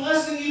 I'm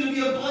blessing you to be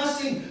a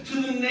blessing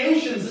to the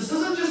nations. This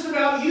isn't just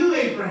about you,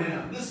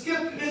 Abraham. This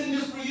gift isn't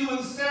just for you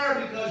and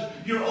Sarah because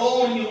you're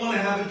old and you want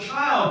to have a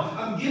child.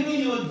 I'm giving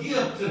you a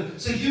gift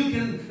so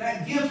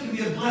that gift can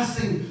be a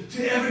blessing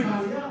to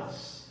everybody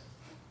else.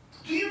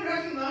 Do you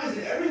recognize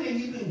that everything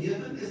you've been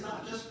given is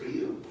not just for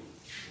you?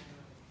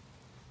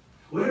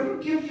 Whatever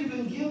gift you've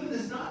been given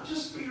is not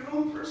just for your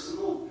own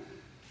personal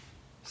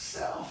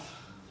self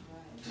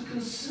to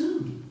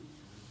consume.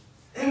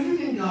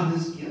 Everything God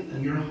has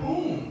given, your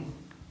home,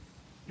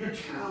 your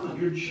talent,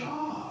 your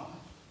job,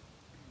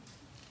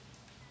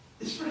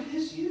 is for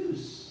His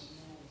use.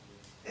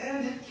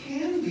 And it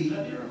can be,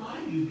 let me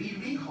remind you, be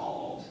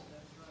recalled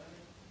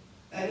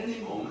at any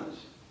moment.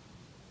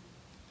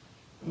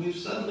 And we've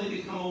suddenly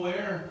become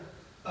aware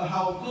of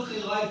how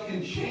quickly life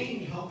can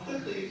change, how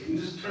quickly it can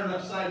just turn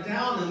upside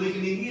down, and we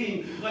can be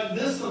meeting like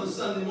this on a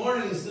Sunday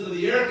morning instead of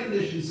the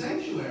air-conditioned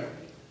sanctuary.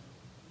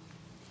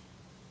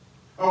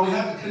 Or we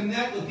have to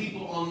connect with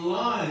people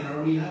online,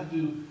 or we have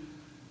to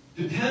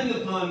depend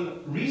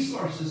upon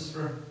resources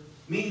for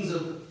means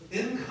of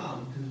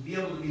income to be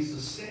able to be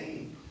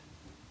sustained.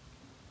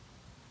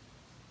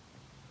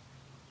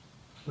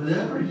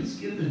 Whatever He's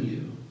given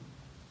you,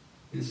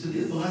 it's to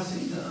be a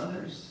blessing to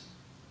others.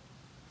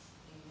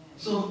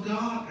 So if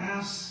God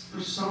asks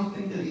for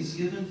something that He's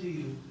given to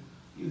you,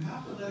 you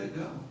have to let it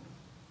go.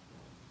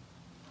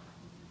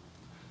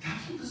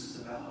 That's what this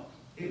is about,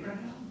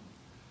 Abraham.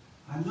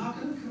 I'm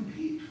not going to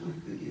compete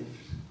with the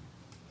gift.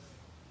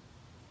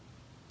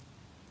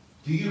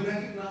 Do you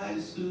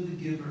recognize who the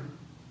giver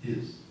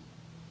is?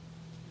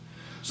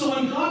 So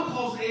when God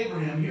calls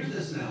Abraham, here's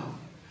this now.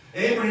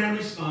 Abraham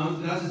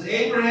responds. God says,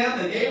 Abraham,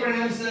 and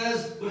Abraham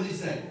says, what does he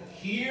say?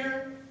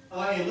 Here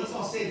I am. Let's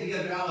all say it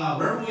together out loud.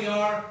 Wherever we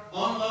are,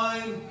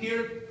 online,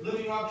 here,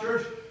 Living Rock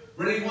Church.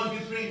 Ready? 1,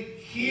 2, 3.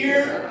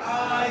 Here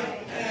I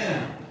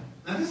am.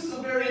 Now this is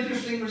a very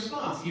interesting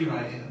response, here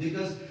I am,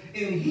 because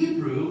in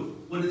Hebrew,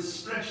 when it's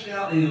stretched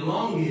out and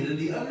elongated,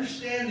 the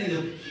understanding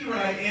of here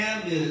I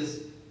am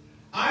is,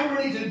 I'm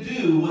ready to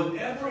do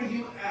whatever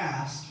you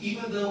ask,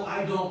 even though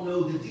I don't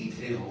know the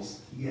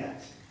details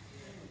yet.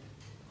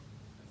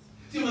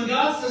 See, when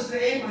God says to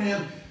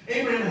Abraham,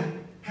 Abraham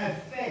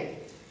had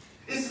faith.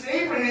 This is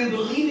Abraham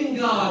believing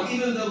God,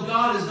 even though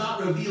God has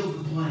not revealed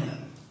the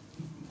plan.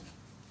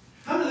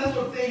 How many that's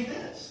what faith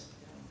is?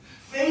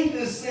 Faith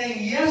is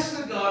saying yes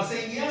to God,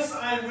 saying, yes,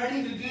 I'm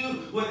ready to do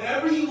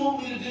whatever you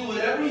want me to do,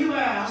 whatever you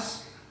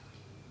ask,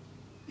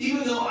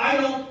 even though I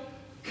don't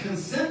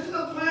consent to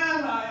the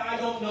plan, I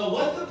don't know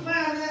what the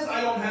plan is,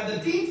 I don't have the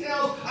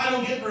details, I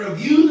don't get to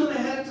review them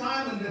ahead of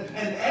time and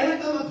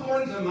edit them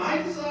according to my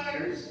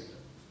desires.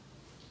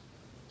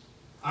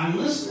 I'm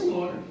listening,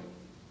 Lord.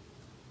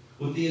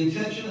 with the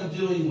intention of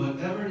doing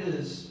whatever it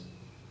is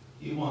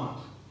you want.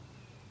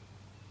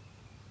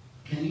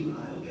 Can you and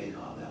I obey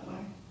God that way?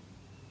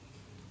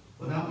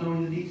 Without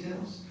knowing the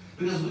details?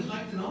 Because we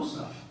like to know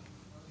stuff.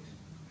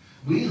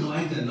 We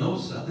like to know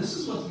stuff. This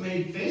is what's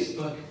made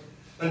Facebook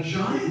a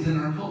giant in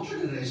our culture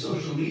today,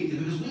 social media,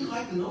 because we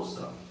like to know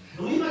stuff.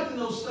 And we like to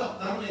know stuff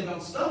not only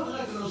about stuff, we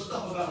like to know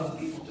stuff about other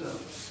people too.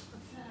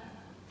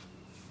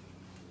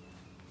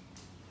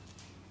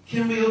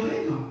 Can we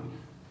obey God?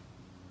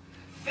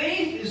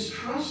 Faith is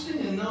trusting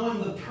and knowing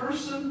the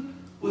person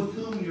with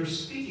whom you're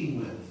speaking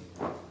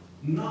with,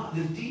 not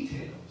the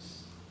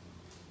details.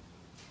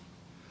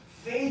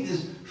 Faith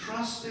is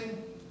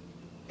trusting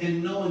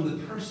and knowing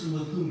the person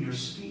with whom you're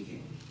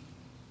speaking,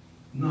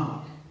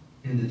 not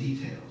in the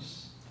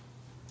details.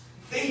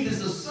 Faith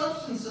is the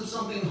substance of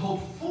something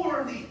hoped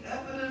for, the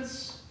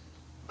evidence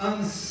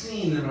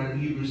unseen, the writer of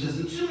Hebrews says.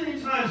 And too many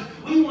times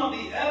we want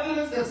the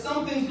evidence that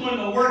something's going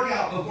to work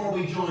out before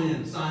we join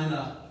in, sign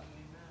up.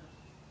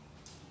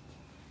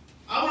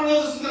 I want to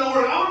know this is going to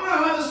work. I want to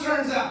know how this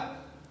turns out.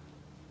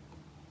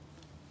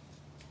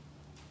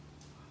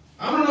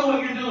 I want to know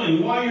what you're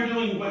doing, why you're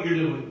doing what you're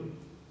doing.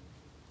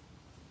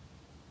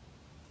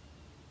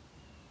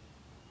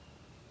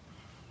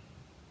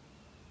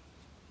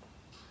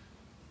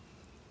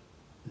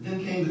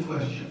 Then came the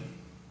question,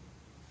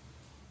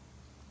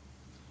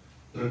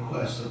 the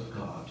request of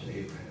God to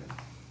Abraham.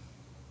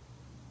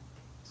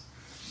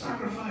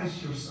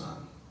 Sacrifice your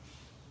son,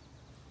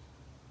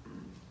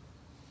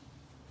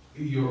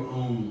 your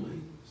only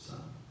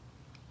son.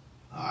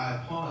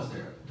 I paused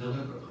there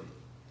deliberately,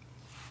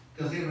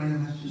 because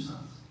Abraham has two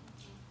sons.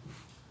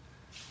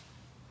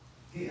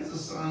 He has a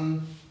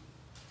son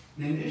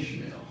named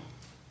Ishmael.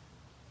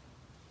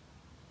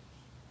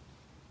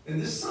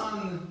 And this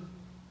son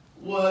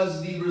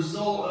was the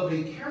result of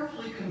a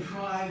carefully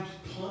contrived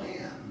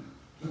plan.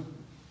 A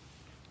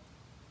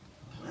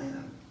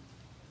plan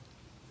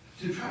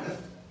to try to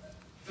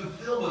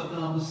fulfill what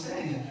God was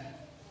saying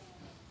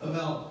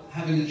about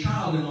having a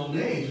child in old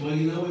age. Well,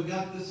 you know, we've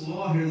got this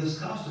law here, this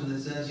custom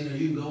that says, you know,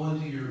 you can go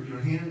into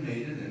your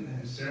handmaiden,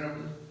 and Sarah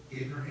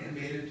gave her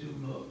handmaiden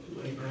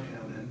to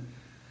Abraham, and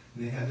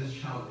they had this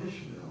child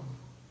Ishmael.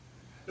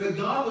 But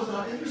God was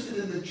not interested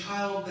in the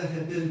child that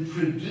had been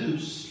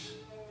produced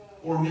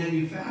or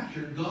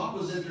manufactured. God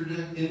was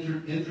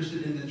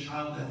interested in the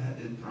child that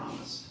had been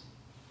promised.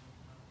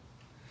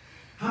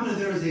 How many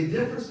there is a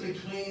difference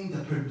between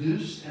the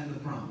produced and the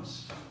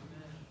promised?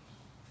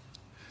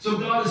 So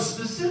God is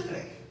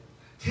specific.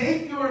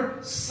 Take your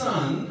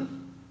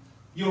son,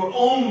 your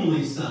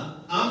only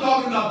son. I'm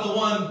talking about the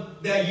one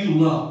that you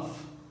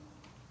love.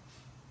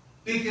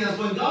 Because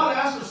when God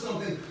asks for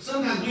something,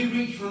 sometimes we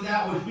reach for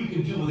that which we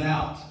can do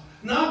without.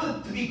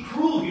 Not to be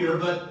cruel here,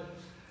 but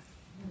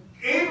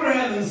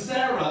Abraham and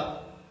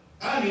Sarah,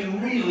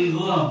 really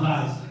loved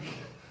Isaac.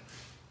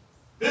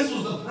 This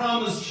was the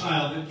promised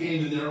child that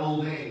came in their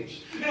old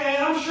age. And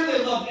I'm sure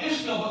they loved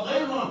Ishmael, but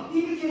later on,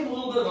 he became a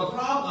little bit of a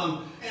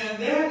problem, and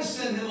they had to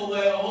send him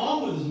away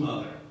along with his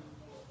mother.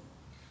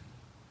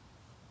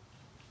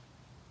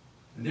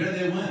 And there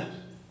they went,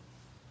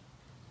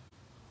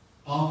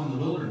 off in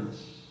the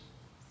wilderness.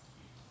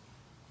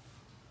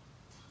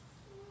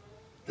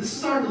 This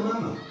is our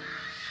dilemma.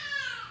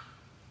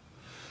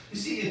 You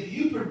see, if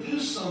you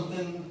produce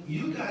something,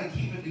 you've got to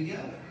keep it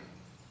together.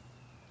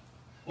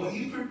 What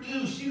you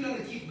produce, you've got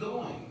to keep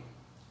going.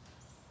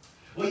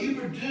 What you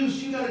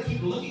produce, you've got to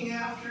keep looking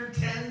after,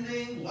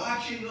 tending,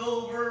 watching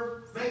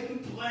over, making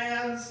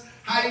plans.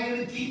 How are you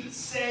going to keep it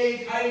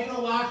safe? How are you going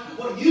to watch?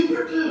 What you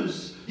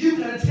produce, you've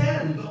got to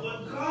tend. But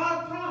what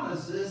God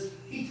promises,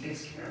 He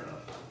takes care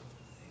of.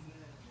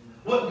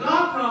 What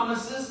God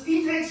promises,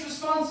 He takes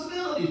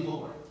responsibility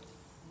for.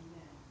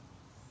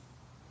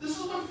 This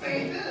is what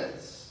faith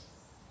is.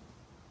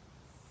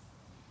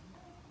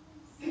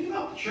 Think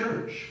about the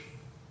church.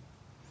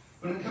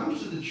 When it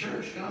comes to the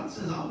church, God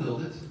says, I'll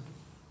build it.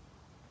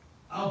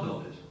 I'll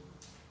build it.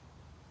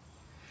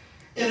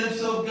 And if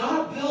so,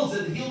 God builds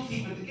it, He'll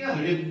keep it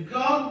together. If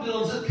God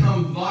builds it,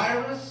 come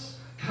virus,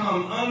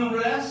 come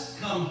unrest,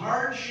 come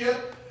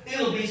hardship,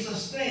 it'll be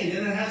sustained.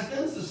 And it has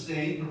been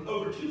sustained for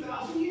over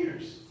 2,000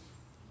 years.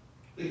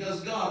 Because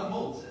God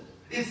molds it.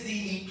 It's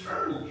the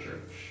eternal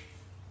church.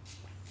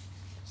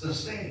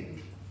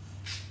 Sustained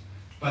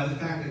by the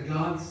fact that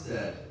God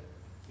said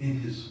in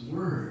His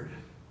Word,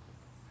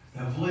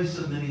 a voice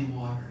of many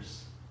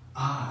waters,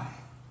 I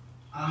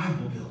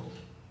will build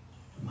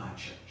my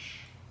church.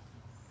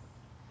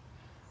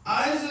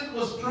 Isaac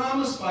was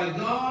promised by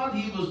God.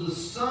 He was the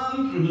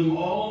son through whom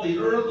all the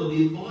earth will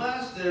be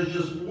blessed. There's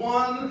just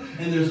one,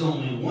 and there's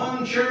only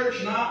one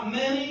church, not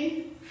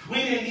many. We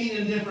may meet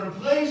in different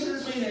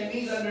places. We may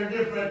meet under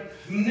different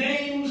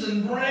names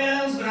and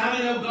brands, but how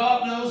many of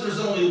God knows there's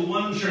only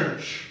one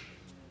church?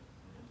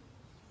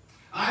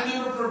 I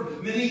remember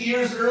for many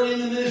years early in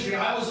the ministry,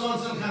 I was on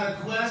some kind of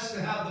quest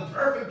to have the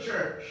perfect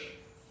church.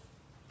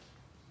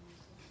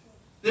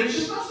 There's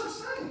just no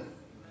such thing.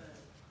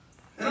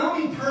 And I don't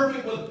mean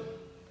perfect with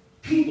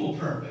people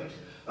perfect.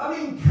 I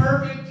mean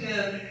perfect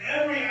in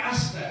every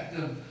aspect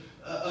of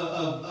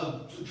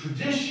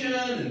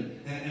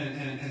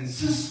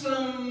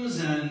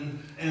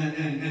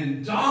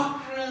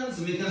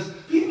listen, because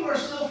people are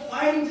still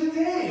fighting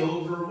today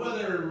over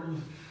whether,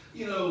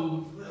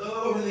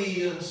 over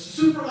the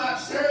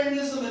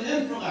supralapsarianism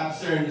and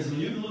infralapsarianism.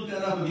 You can look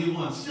that up if you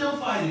want. Still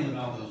fighting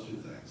about those two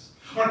things.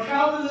 Or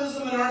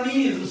Calvinism and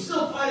Arminianism,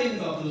 still fighting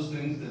about those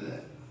things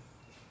today.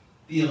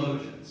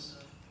 Theologians.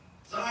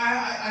 So I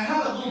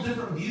have a little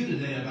different view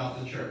today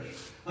about the church.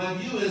 My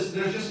view is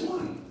there's just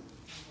one.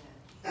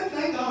 And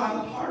thank God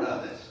I'm a part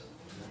of it.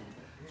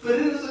 But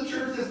it is a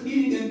church that's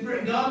meeting in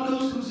prayer. God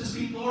knows who his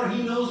people are.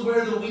 He knows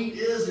where the wheat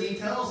is. And he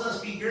tells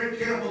us, be very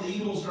careful that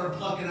you don't start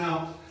plucking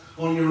out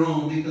on your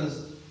own,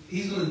 because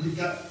he's going to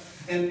do,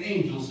 and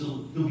angels,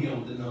 he'll be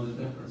able to know the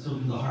difference. He'll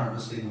do the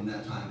harvesting when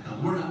that time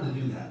comes. We're not going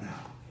to do that now.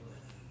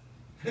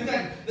 In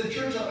fact, the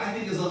church, I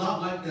think, is a lot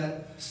like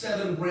that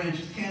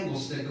 7-branched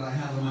candlestick that I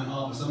have in my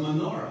office, a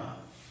menorah.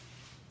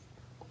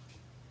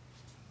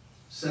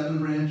 7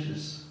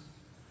 branches,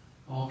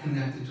 all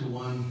connected to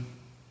one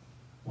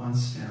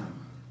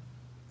stem,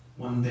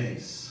 one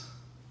base.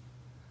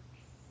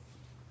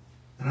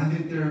 And I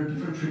think there are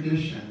different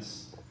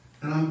traditions.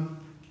 And I'm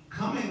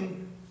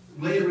coming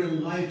later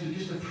in life to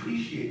just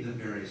appreciate the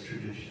various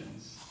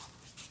traditions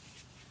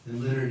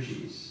and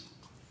liturgies.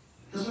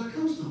 Because when it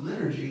comes to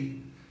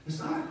liturgy, it's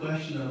not a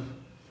question of,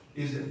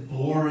 is it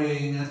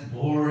boring? That's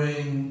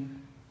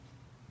boring.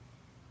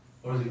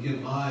 Or does it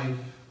give life?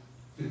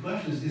 The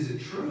question is it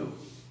true?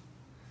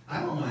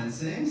 I don't mind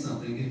saying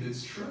something if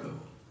it's true.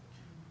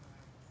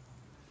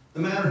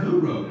 No matter who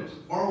wrote it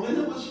or when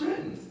it was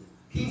written.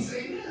 King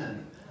say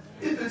amen.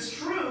 If it's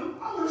true,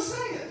 I want to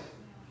say it.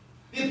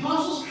 The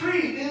Apostles'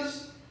 Creed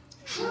is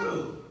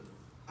true.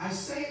 I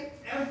say it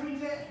every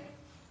day.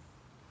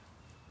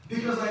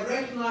 Because I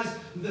recognize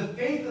the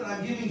faith that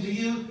I'm giving to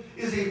you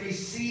is a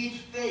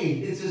received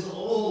faith. It's as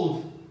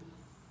old,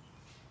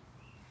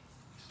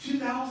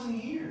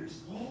 2,000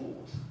 years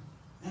old.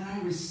 And I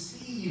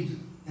received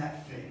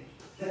that faith,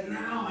 that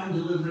now I'm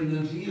delivering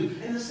them to you.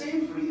 And the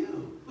same for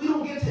you. We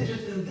don't get to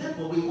just invent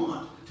what we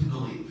want to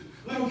believe.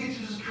 We don't get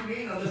to just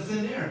create out of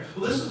thin air.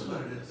 Well, this is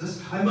what it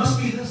is. I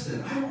must be this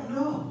then. I don't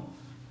know.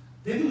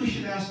 Maybe we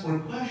should ask more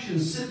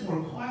questions, sit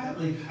more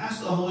quietly,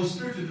 ask the Holy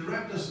Spirit to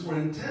direct us more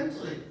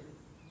intently.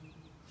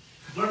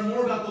 Learn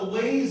more about the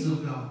ways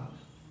of God.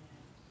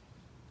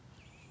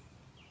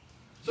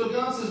 So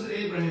God says to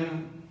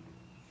Abraham,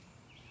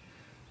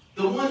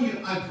 the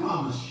one I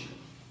promised you,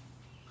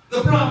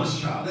 the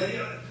promised child,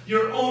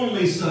 your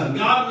only son.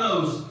 God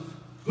knows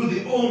who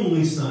the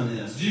only son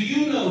is. Do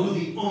you know who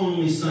the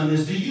only son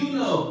is? Do you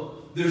know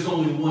there's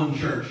only one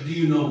church? Do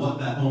you know what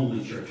that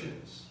only church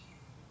is?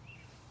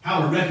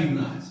 How to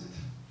recognize it.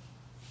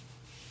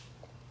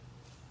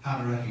 How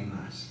to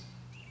recognize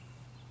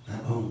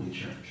that only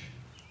church.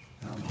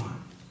 That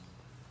one.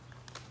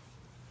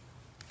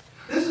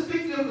 There's a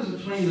big difference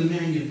between the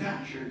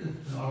manufactured,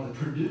 or the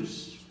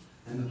produced,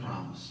 and the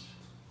promised.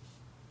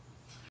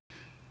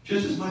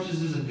 Just as much as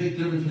there's a big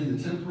difference between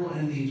the temporal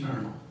and the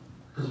eternal.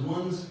 Because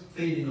one's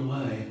fading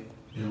away,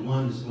 and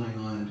one is going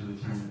on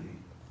into eternity.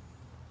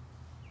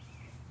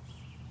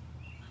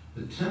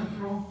 The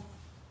temporal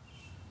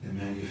and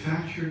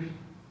manufactured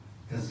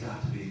has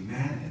got to be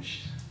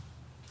managed.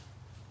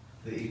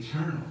 The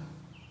eternal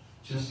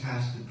just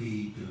has to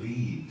be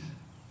believed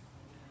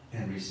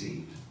and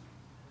received.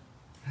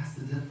 That's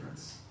the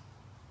difference.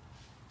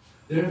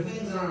 There are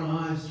things in our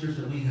lives, church,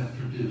 that we have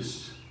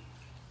produced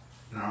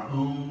in our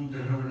own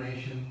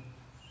determination,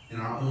 in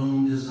our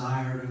own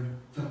desire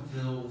to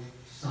fulfill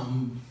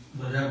some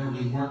whatever.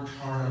 We worked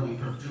hard, we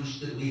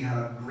produced it, we had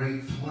a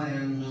great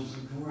plan, it was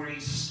a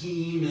great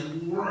scheme,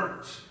 it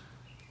worked.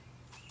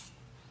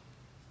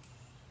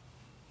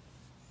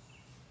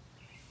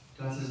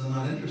 God says, I'm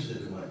not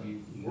interested in what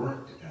you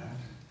worked at.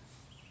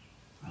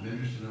 I'm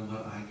interested in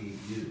what I gave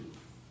you.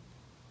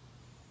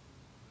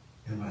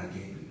 And what I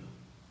gave you,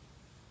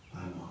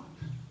 I want.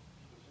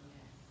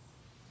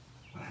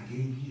 What I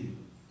gave you,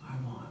 I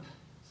want.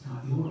 It's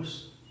not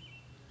yours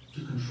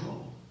to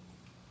control.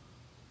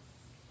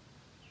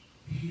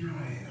 Here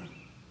I am,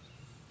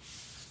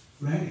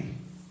 ready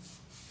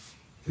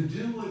to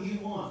do what you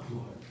want,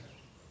 Lord,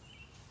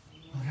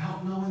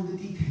 without knowing the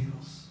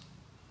details.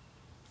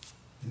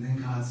 And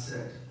then God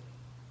said,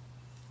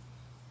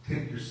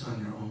 take your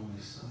son, your only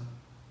son.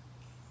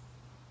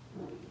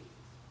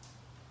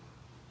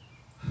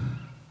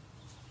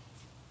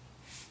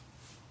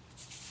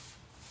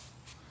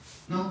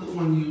 Not the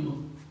one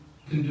you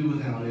can do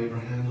without,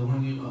 Abraham, the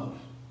one you love.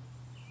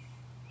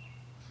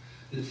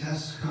 The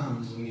test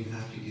comes when you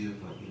have to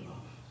give what you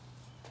love.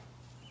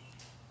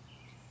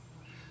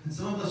 And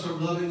some of us are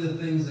loving the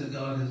things that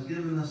God has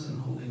given us and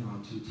holding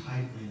on to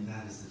tightly, and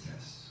that is the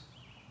test.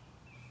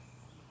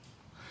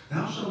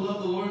 Thou shalt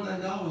love the Lord thy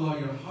God with all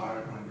your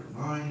heart, all your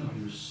mind, all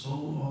your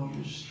soul, all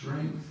your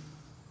strength.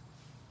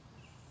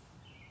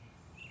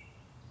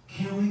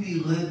 Can we be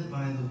led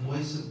by the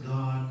voice of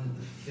God and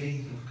the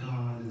faith of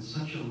God in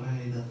such a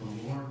way that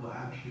the Lord will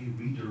actually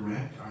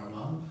redirect our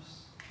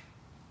loves?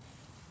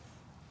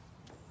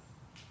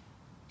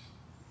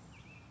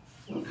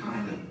 What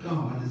kind of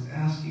God is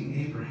asking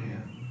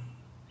Abraham?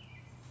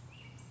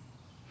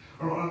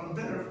 Or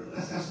better,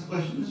 let's ask the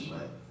question this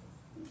way.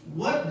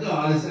 What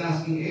God is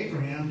asking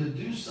Abraham to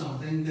do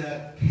something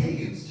that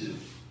pagans do?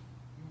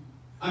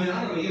 I mean,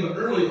 I don't know, even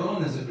early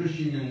on as a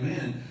Christian young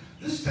man,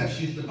 this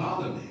text used to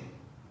bother me.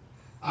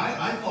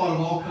 I thought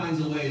of all kinds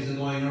of ways of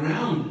going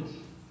around it.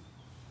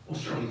 Well,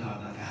 surely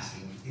God not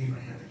asking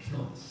Abraham to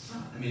kill his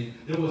son. I mean,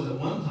 there was at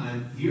one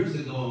time, years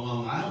ago on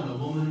Long Island, a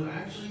woman who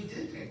actually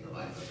did take the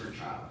life of her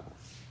child.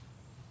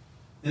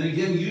 And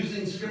again,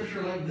 using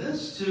scripture like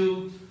this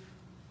to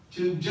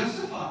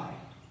justify.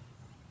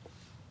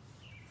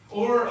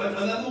 Or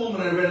another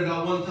woman I read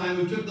about one time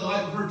who took the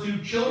life of her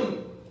 2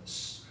 children.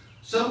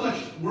 So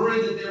much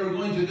worried that they were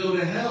going to go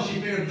to hell,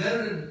 she figured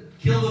better to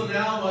kill them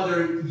now while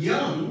they're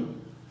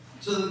young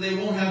so that they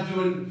won't have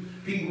to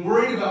be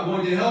worried about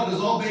going to hell because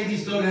all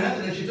babies go to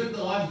heaven, and she took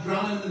the life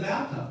drowning in the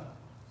bathtub.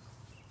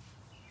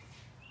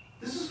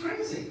 This is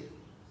crazy.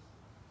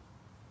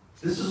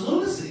 This is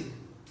lunacy.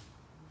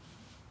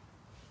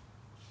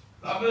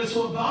 But it's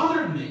what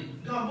bothered me.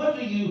 God, what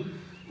are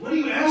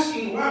you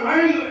asking? Why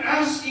are you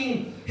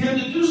asking him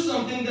to do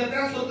something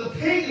that's what the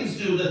pagans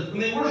do, that when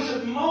they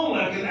worship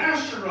Molech and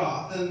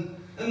Asheroth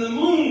and the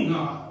moon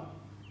god?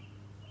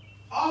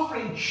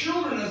 Offering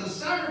children as a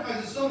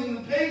sacrifice is something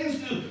the pagans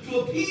do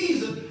to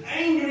appease an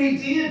angry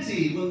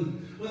deity.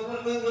 When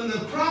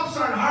the crops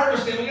aren't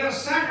harvested, we got to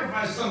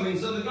sacrifice something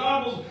so that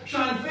God will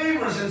shine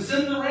favor us and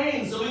send the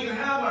rain so we can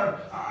have our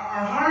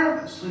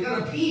harvest. We got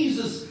to appease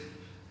this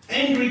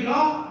angry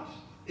God.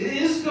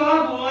 Is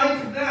God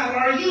like that?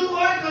 Are you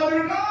like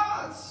other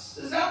gods?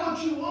 Is that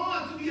what you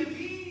want, to be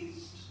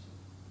appeased?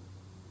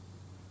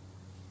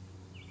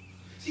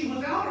 See,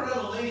 without a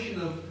revelation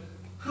of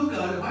who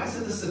God, if I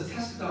said this is a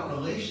test about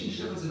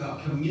relationship, it's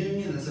about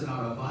communion, it's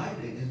about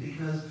abiding, is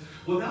because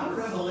without a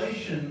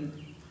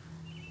revelation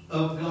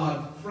of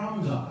God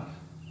from God,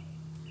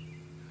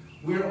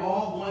 we're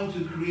all going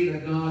to create a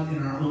God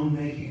in our own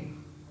making.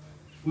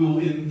 We will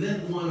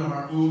invent one of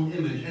our own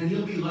image, and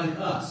he'll be like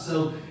us.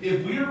 So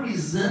if we're a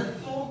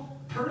resentful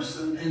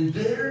person and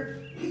bitter,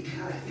 we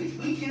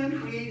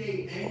can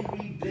create an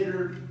angry,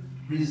 bitter,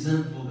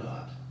 resentful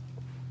God.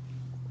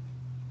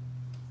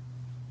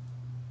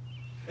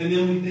 And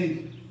then we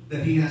think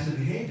that he has to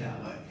behave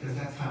that way, because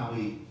that's how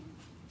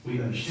we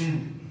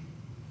understand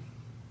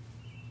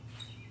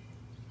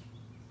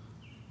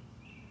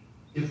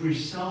it. If we're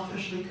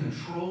selfishly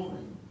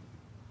controlling,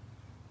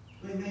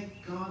 we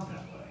make God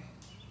that way.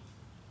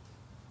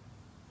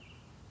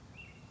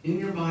 In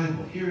your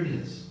Bible, here it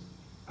is.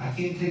 I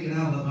can't take it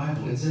out of the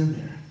Bible. It's in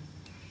there.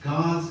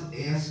 God's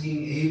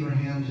asking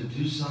Abraham to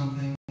do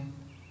something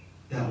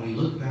that we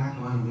look back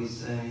on and we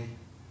say,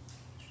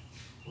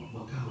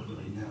 well, God would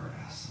really never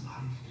ask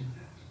somebody to do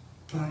that.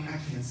 But I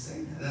can't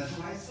say that. That's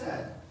what I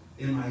said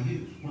in my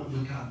youth. Well,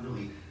 God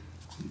really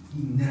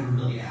never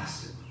really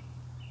asked him.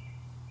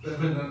 But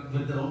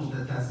no,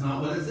 that's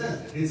not what it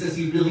says. It says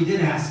he really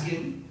did ask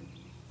him.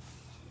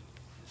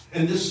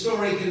 And this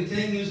story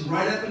continues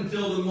right up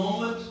until the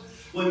moment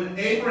when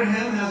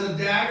Abraham has a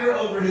dagger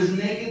over his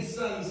naked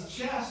son's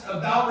chest,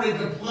 about ready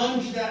to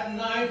plunge that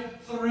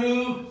knife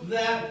through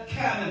that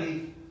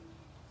cavity,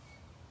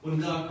 when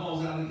God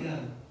calls out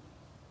again.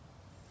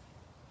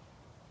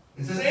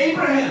 It says,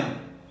 Abraham!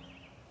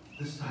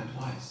 This time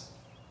twice.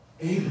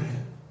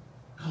 Abraham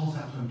calls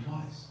out to him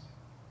twice.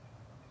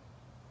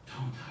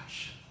 Don't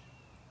touch.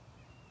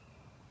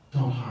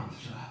 Don't harm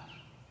the child.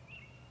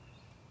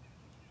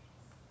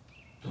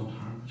 Don't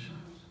harm the child.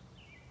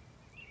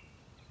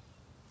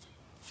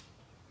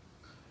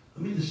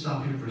 Let me just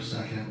stop here for a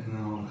second, and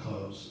then I want to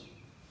close.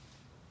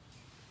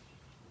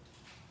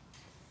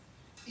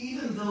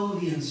 Even though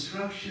the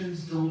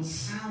instructions don't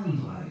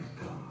sound like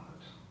God,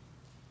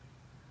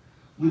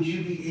 would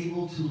you be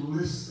able to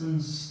listen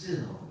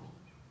still,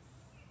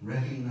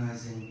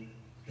 recognizing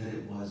that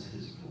it was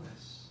his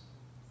voice?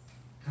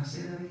 Can I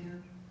say that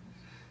again?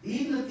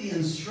 Even if the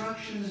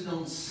instructions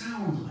don't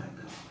sound like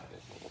God,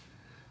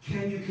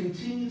 can you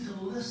continue to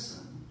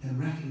listen and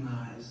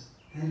recognize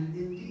that it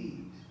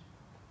indeed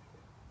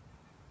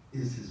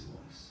is his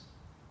voice?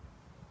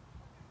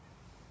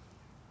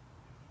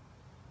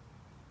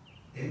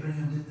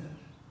 Abraham did that.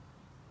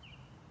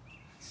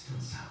 It still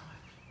sounds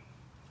like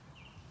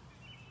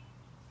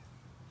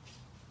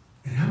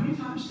it. And how many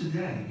times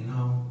today,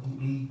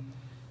 we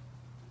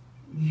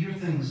hear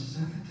things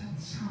that doesn't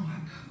sound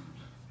like God.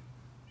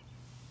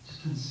 It just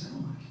doesn't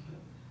sound like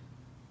it.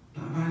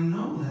 But I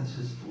know that's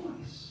his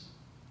voice.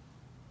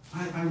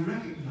 I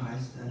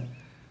recognize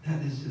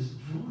that is his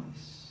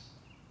voice.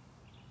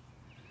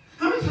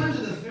 How many times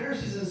did the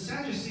Pharisees and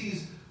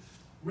Sadducees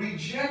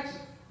reject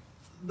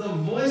the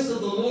voice of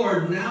the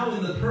Lord now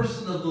in the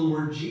person of the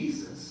Lord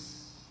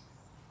Jesus?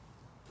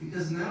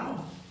 Because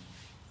now,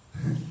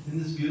 in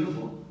this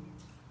beautiful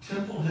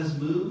temple has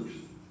moved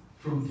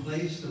from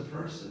place to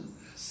person.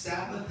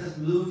 Sabbath has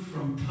moved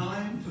from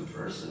time to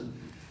person.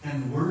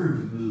 And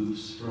word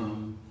moves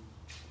from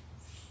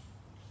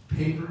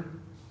paper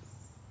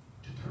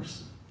to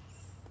person.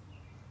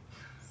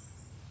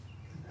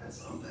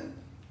 That's something.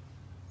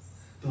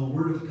 The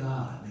Word of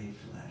God made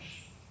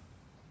flesh.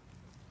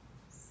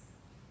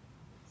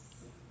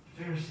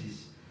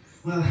 Pharisees.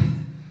 Well,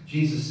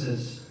 Jesus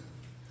says,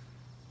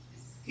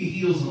 he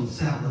heals on the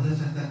Sabbath.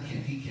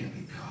 He can't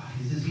be God.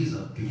 He says he's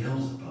a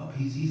Beelzebub.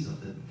 He's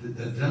of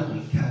the devil.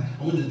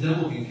 Only the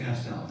devil can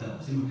cast out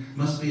devils. He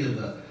must be of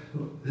the...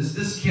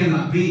 This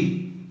cannot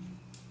be.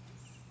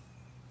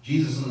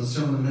 Jesus on the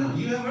Sermon on the Mount.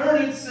 You have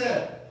heard it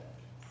said,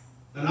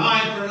 an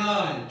eye for an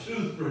eye, a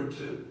tooth for a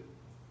tooth.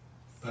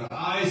 But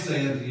I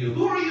say unto you,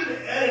 who are you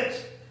to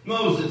edit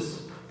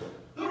Moses?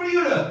 Who are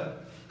you to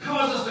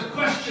cause us to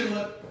question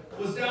what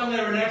was down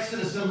there in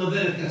Exodus and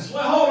Leviticus?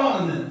 Well, hold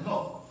on a minute.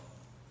 Hold.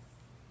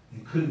 They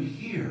couldn't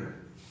hear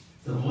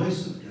the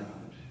voice of God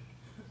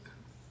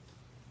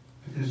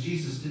because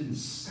Jesus didn't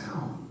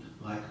sound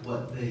like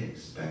what they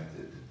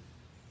expected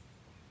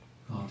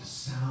God to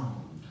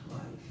sound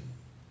like.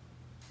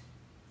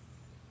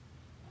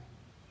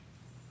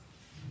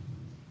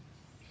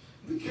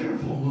 Be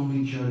careful when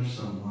we judge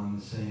someone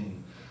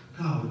saying,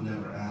 God would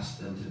never ask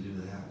them to do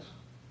that.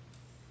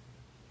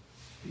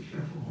 Be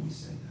careful when we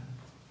say that.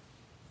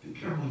 Be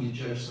careful when you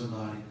judge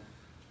somebody.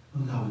 Oh,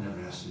 God would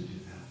never ask you to do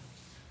that.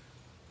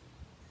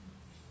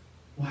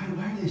 Why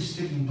are they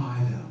sticking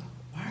by them?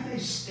 Why are they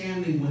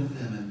standing with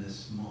them in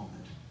this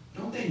moment?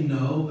 Don't they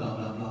know blah,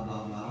 blah, blah,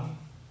 blah, blah?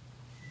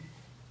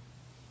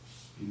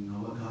 Do you know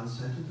what God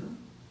said to them?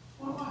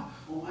 Why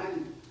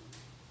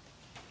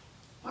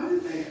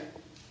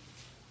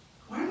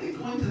are they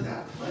going to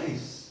that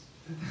place?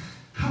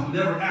 God would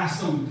never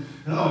ask them,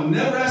 oh,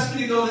 never ask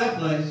me to go to that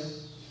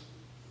place.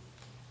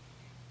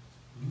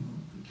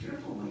 Be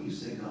careful what you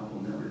say God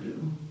will never do.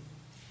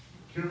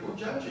 Be careful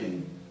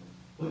judging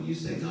what you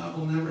say God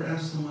will never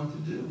ask someone to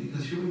do.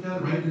 Because here we've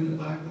got it right in the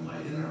black and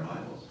white in our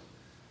Bibles.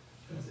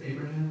 That's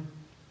Abraham.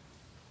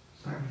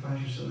 Sacrifice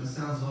your son. That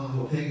sounds like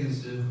what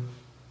pagans do.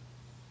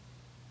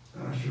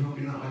 God, I sure hope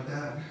you're not like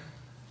that.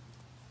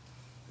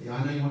 Yeah,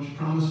 I know you want your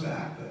promise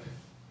back, but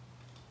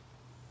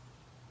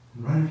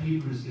the writer of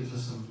Hebrews gives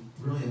us some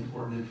really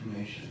important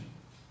information.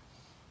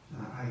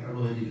 I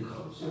really need to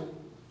close.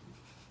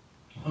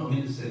 I don't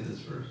need to say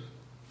this first.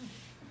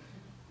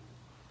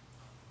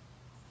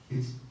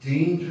 It's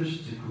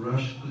dangerous to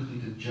rush quickly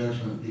to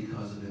judgment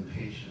because of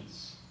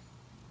impatience.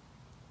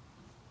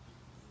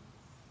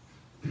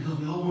 Because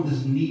we all want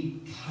this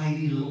neat,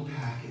 tidy little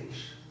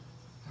package.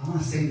 I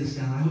want to say this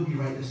down. I hope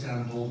you write this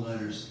down in bold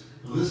letters.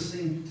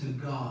 Listening to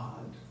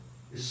God,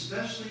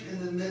 especially in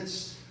the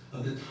midst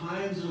of the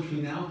times in which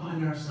we now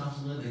find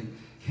ourselves living,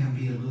 can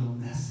be a little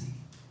messy.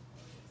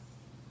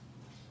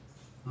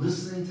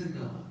 Listening to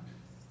God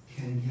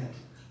can get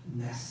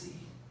messy.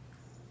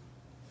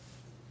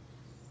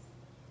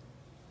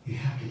 You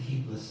have to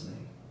keep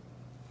listening.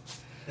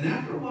 And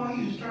after a while,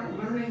 you start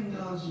learning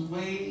God's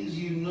ways.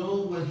 You know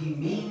what he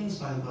means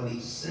by what he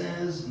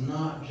says,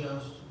 not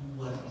just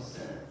what he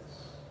says.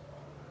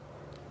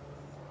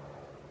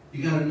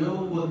 You got to know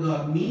what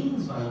God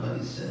means by what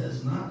he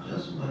says, not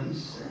just what he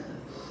says.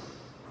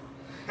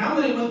 How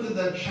many went through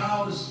that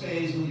childish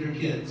phase with your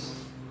kids?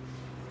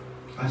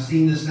 I've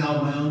seen this now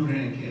with my own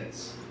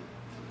grandkids.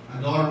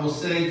 My daughter will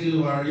say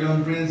to our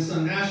young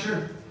grandson,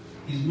 Asher,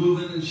 he's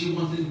moving and she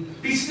wants him,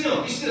 be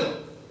still, be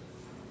still.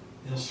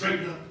 He'll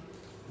straighten up.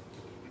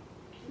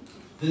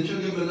 Then she'll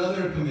give him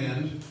another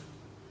command.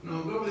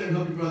 No, go over there and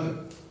help your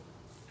brother.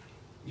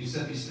 You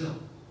said be still.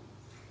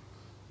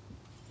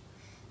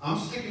 I'm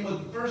sticking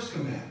with the first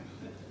command.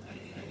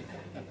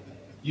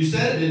 You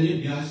said it, didn't you?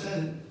 Yeah, I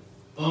said it.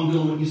 Well, I'm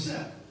doing what you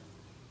said.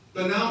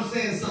 But now I'm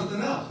saying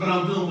something else, but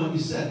I'm doing what you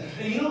said.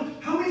 And you know,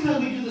 how many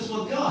times we do this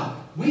with God?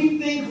 We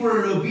think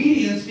we're in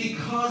obedience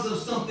because of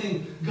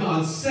something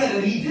God said,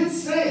 and he did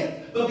say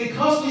it. But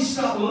because we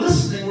stop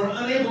listening, we're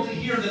unable to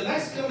hear the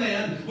next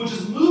command, which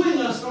is moving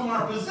us from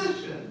our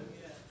position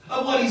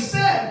of what he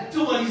said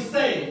to what he's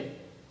saying.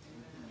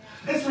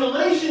 It's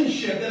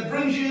relationship that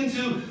brings you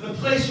into a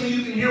place where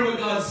you can hear what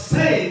God's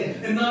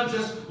saying and not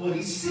just what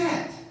he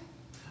said.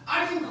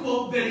 I can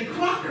quote Betty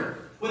Crocker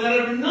without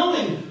ever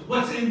knowing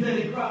what's in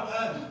Betty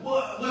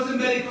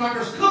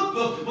Crocker's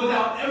cookbook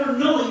without ever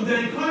knowing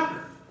Betty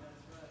Crocker.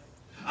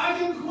 I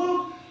can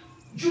quote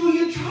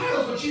Julia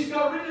Childs, what she's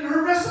got written in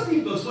her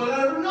recipe books without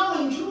ever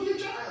knowing Julia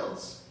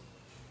Childs.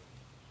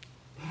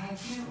 But I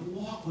can't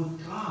walk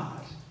with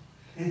God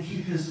and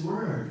keep his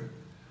word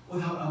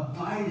without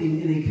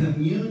abiding in a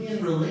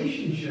communion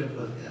relationship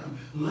with him.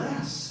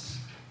 Lest,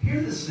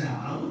 hear this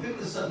now, I'm going to pick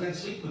this up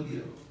next week with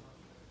you.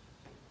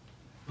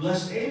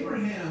 Lest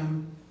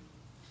Abraham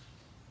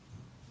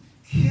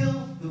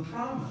kill the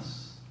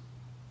promise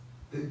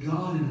that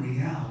God in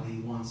reality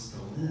wants to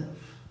live.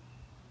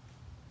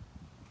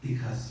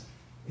 Because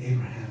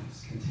Abraham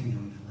is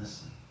continuing to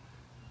listen.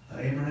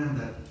 Abraham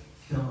that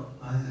killed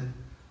Isaac,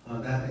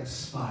 that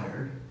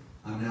expired.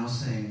 I'm now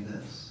saying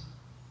this.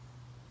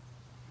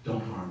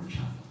 Don't harm the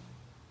child.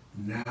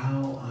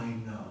 Now I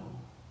know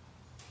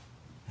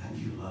that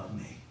you love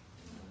me.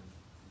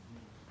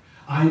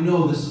 I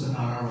know this is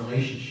about our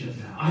relationship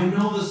now. I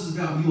know this is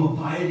about you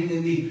abiding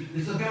in me.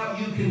 It's about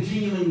you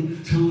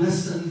continuing to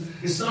listen.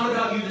 It's not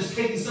about you just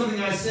taking something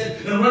I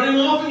said and running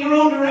off in your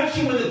own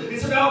direction with it.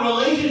 It's about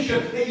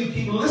relationship, that you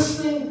keep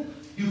listening,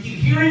 You keep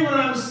hearing what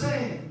I'm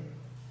saying.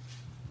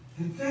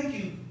 And thank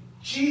you,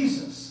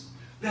 Jesus,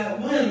 that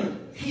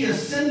when he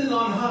ascended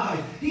on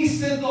high, he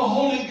sent the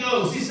Holy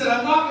Ghost. He said,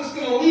 I'm not just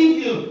going to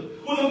leave you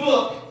with a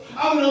book.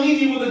 I'm going to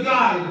leave you with a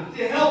guide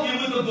to help you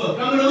with the book.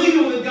 I'm going to leave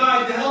you with a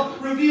guide to help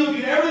reveal to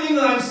you everything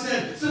that I've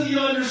said so that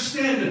you'll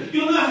understand it.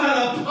 You'll know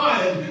how to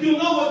apply it. You'll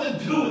know what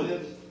to do with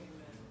it.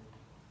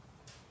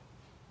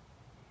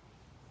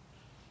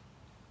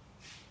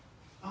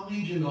 I'll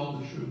lead you into all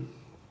the truth.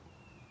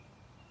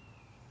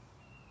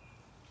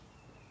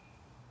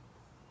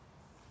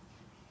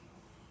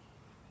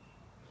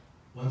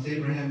 Once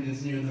Abraham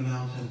gets near the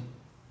mountain,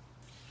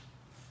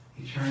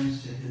 he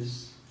turns to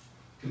his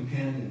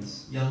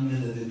companions, young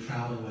men that have been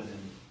traveling with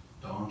him,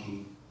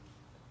 donkey.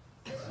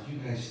 He says, you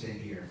guys stay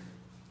here.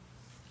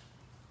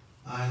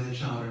 I and the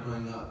child are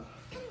going up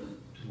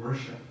to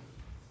worship,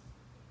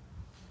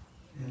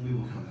 and we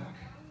will come back.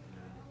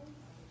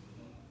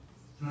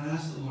 And I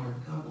asked the Lord,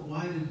 God, but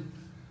why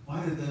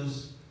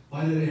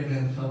did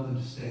Abraham tell them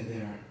to stay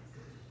there?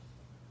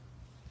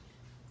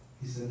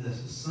 He said this,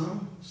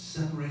 some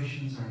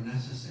separations are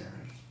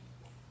necessary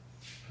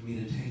for me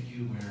to take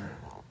you where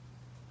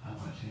I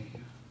want to take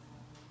you.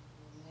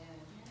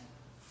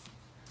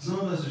 Some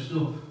of us are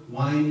still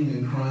whining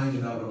and crying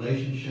about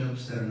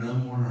relationships that are no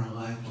more in our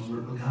life.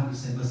 But God is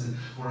saying, listen,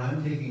 where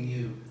I'm taking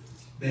you,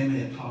 they may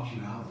have talked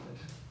you out of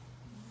it.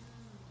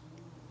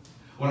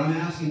 What I'm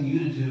asking you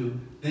to do,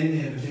 they may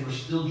have, if they were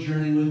still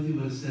journeying with you,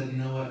 would have said, you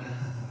know what,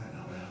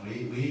 no, we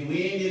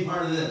ain't even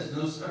part of this.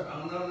 No, sir.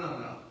 Oh,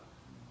 no.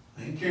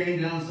 I ain't carrying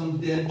down some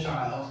dead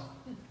child.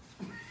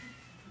 The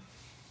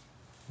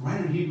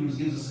writer of Hebrews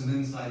gives us some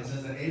insight. It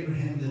says that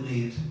Abraham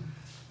believed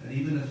that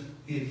even if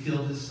he had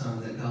killed his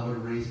son, that God would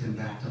have raised him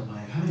back to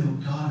life. How many know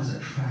God is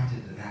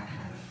attracted to that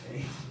kind of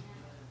faith?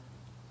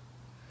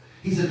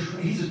 He's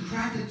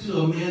attracted to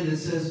a man that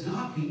says,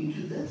 God, can you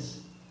do this?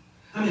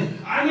 I mean,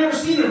 I've never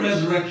seen a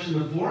resurrection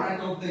before. I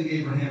don't think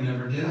Abraham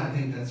ever did. I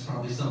think that's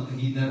probably something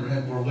he never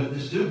had more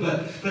witness to.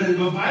 But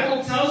the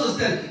Bible tells us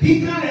that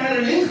he kind of had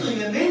an inkling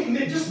that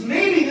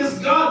maybe this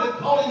God that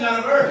called him out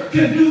of earth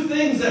can do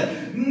things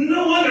that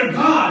no other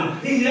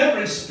God he'd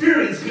ever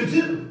experienced could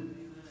do.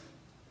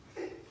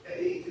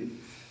 He can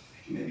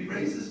maybe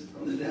raise us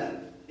from the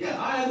dead. Yeah,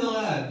 I am the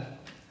lad.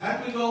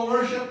 After we go and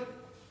worship,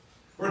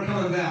 we're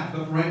coming back.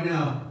 But right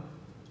now,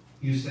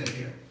 you stay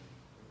here.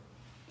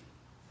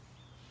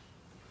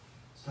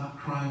 Stop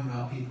crying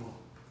about people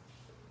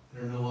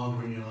that are no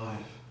longer in your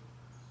life.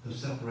 Those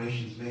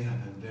separations may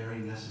have been very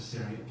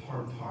necessary,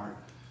 important part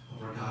of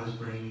where God is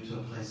bringing you to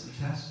a place of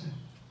testing.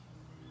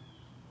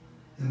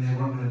 And they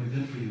weren't going to be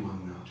good for you on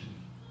the mountain.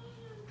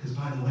 Because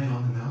by the way,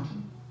 on the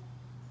mountain,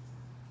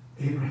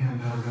 Abraham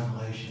got a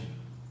revelation.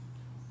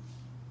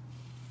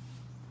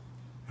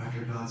 After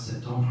God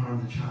said, don't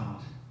harm the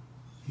child,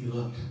 he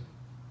looked,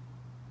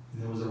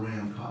 and there was a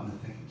ram caught in the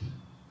thicket.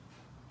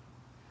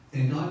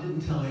 And God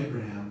didn't tell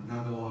Abraham,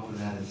 now go off of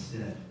that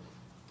instead.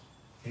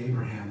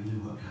 Abraham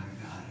knew what kind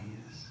of God he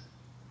is.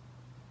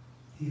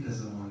 He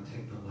doesn't want to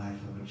take the life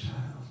of a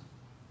child.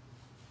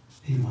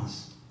 He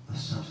wants a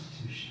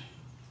substitution.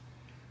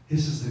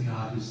 This is the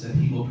God who said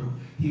he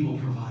will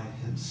provide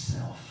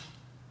himself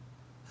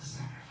a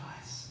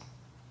sacrifice.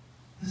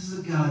 This is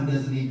a God who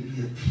doesn't need to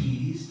be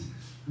appeased,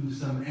 who's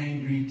some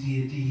angry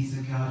deity. He's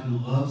a God who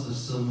loves us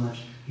so much,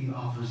 he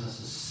offers us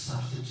a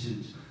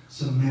substitute.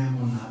 So man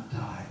will not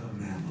die, but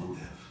man will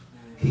live.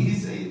 Can you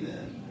say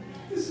amen?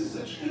 This is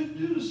such good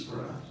news for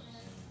us.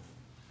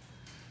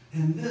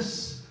 And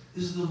this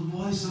is the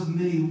voice of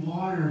many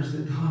waters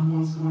that God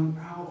wants going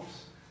out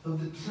of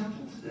the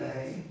temple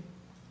today,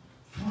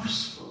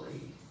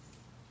 forcefully,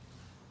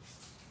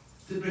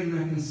 to bring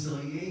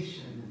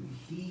reconciliation and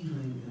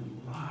healing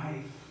and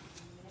life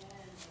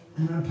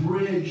and a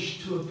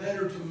bridge to a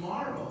better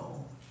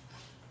tomorrow.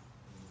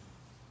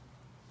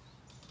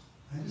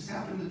 I just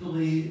happen to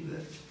believe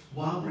that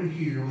while we're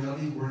here, we'll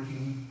be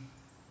working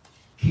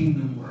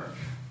kingdom work.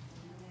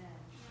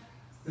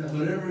 That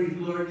whatever,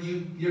 Lord,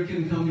 your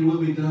kingdom come, your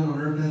will be done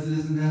on earth as it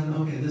is in heaven.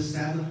 Okay, this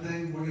Sabbath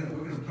thing, we're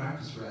gonna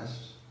practice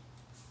rest.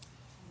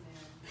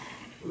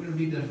 We're gonna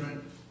be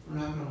different. We're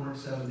not gonna work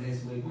 7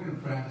 days a week. We're gonna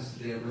practice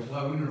the day of rest.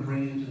 Well, we're gonna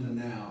bring you to the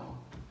now.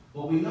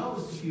 What we know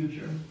is the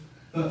future,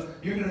 but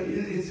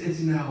it's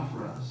now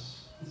for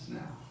us. It's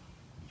now.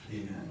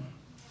 Amen.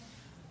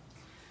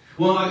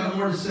 Well, I got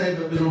more to say,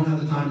 but we don't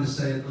have the time to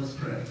say it. Let's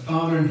pray.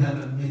 Father in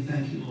heaven, we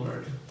thank you,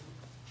 Lord.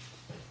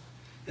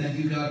 Thank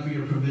you, God, for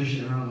your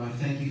provision in our life.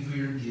 Thank you for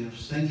your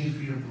gifts. Thank you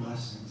for your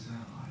blessings in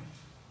our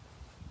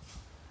life.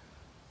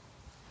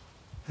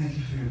 Thank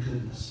you for your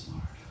goodness,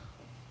 Lord.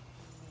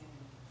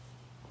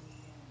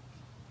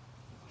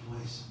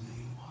 Voice of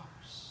many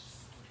waters.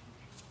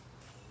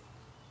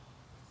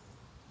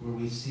 Where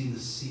we see the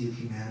sea of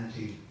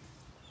humanity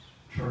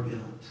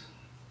turbulent,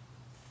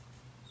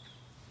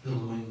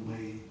 billowing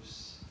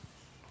waves.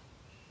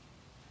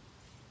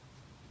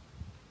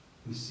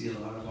 We see a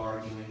lot of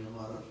arguing, a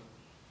lot of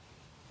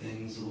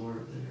things,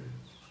 Lord, that are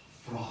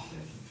frothing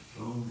and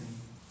foaming.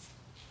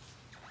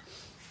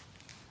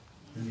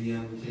 In the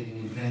end, we're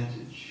taking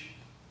advantage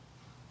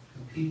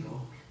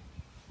people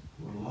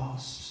who are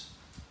lost.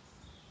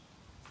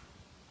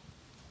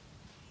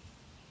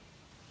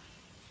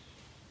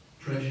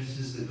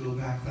 Prejudices that go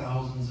back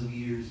thousands of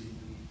years, even.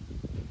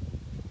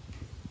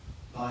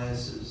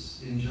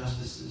 Biases,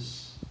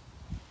 injustices,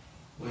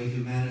 way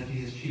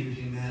humanity has treated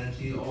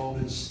humanity, all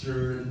been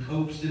stirred and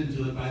coaxed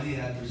into it by the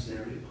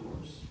adversary, of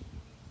course.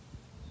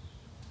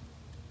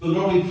 But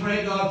Lord, we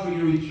pray, God, for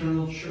your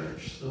eternal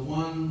church, the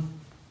one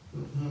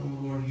with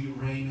whom, Lord, you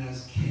reign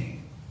as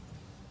king,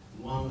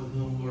 the one with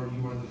whom, Lord,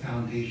 you are the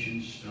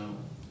foundation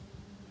stone,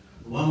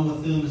 the one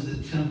with whom is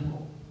the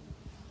temple,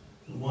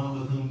 the one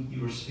with whom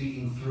you are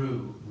speaking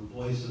through the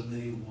voice of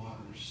many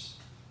waters,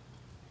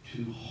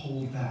 to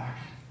hold back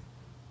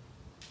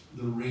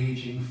the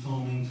raging,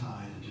 foaming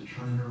tide and to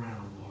turn it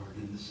around, Lord,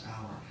 in this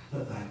hour.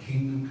 Let thy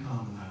kingdom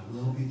come and thy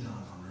will be done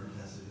on earth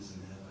as it is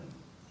in heaven,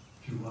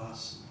 through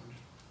us,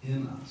 Lord,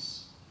 in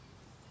us.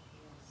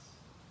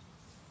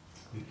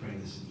 We pray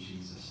this in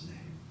Jesus'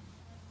 name.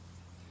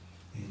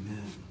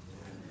 Amen.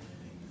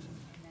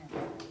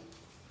 Amen.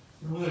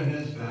 With our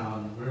heads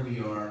bowed, wherever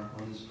you are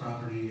on this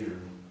property, or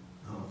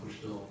I don't know if we're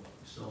still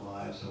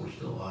alive, so we're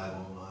still alive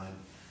online.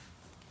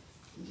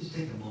 Just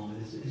take a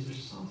moment. Is there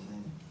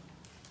something?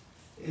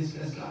 Is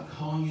God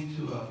calling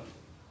you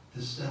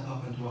to step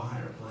up into a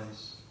higher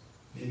place?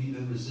 Maybe you've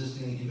been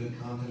resisting it, you've been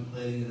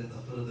contemplating it at the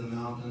foot of the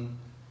mountain.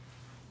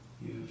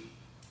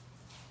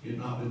 You've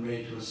not been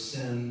ready to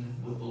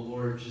ascend with the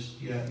Lord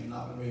just yet. You've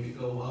not been ready to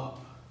go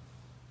up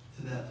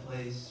to that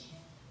place.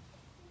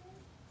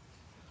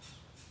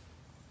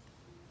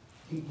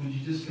 Would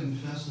you just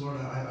confess, Lord,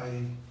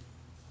 I'm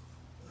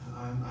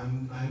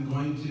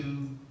going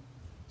to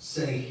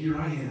say, here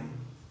I am.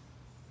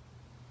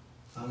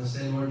 I'm going to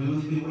say, Lord, do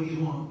with me what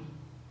you want.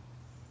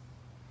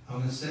 I'm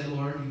going to say,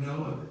 Lord, you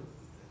know,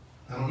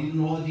 I don't need to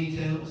know all the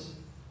details.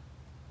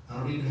 I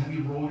don't need to have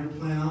you roll your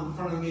plan out in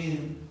front of me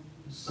and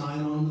sign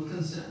on the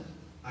consent.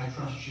 I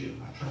trust you.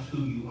 I trust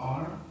who you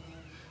are.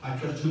 I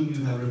trust whom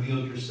you have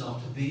revealed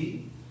yourself to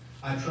be.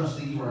 I trust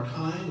that you are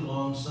kind,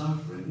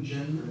 long-suffering,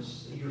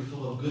 generous, that you're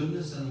full of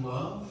goodness and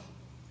love,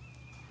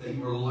 that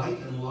you are light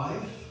and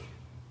life.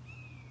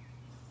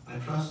 I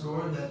trust,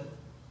 Lord, that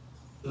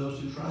those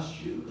who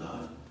trust you,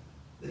 God,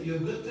 that you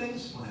have good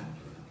things planned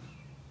for them.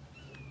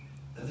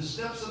 That the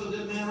steps of a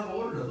good man are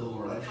ordered of the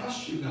Lord. I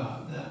trust you,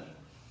 God, that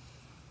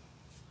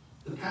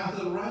the path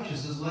of the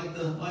righteous is like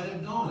the light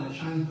of dawn. It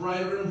shines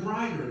brighter and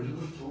brighter into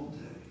the full day.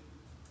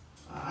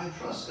 I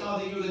trust,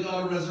 God, that you're the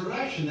God of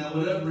resurrection, that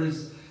whatever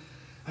is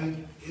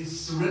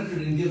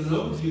surrendered and given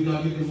over to you,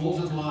 God, you can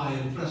multiply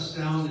and press it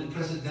down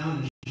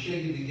and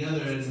shake it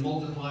together and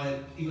multiply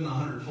it even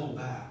 100-fold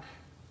back.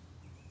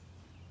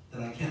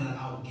 That I cannot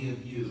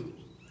outgive you.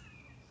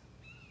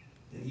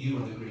 That you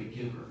are the great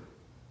giver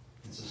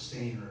and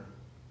sustainer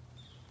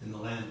in the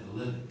land of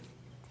the living.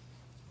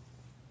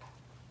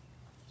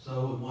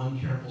 So with one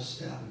careful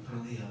step in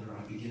front of the other,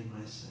 I begin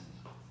my ascent.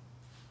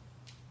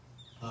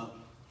 Up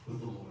with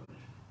the Lord.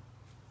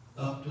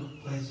 Up to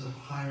a place of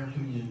higher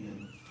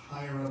communion,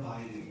 higher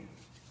abiding,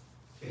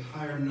 a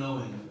higher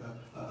knowing,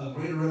 a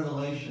greater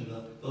revelation.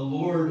 The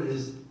Lord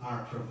is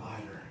our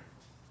provider.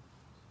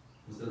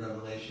 Was the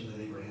revelation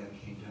that Abraham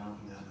came down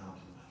from that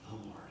mountain. The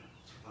Lord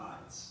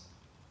provides.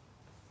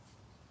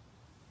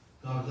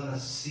 God, let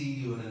us see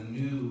you in a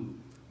new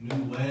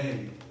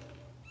way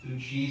through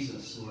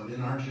Jesus, Lord,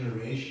 in our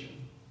generation.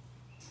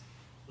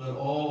 Let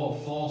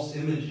all false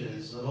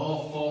images, let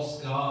all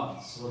false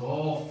gods, let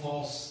all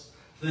false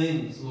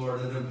things, Lord,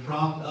 that have been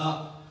propped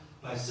up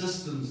by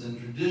systems and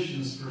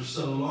traditions for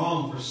so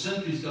long, for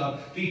centuries, God,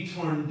 be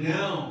torn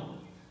down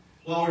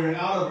while we're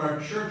out of our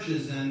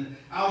churches and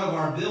out of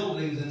our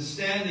buildings and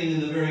standing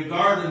in the very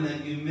garden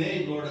that you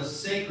made, Lord, a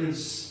sacred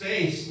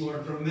space,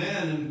 Lord, for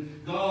man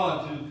and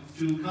God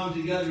to come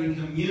together in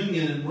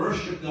communion and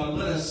worship, God.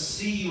 Let us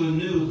see you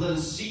anew. Let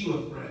us see you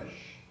afresh.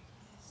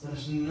 Let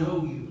us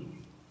know you,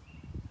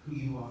 who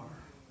you are.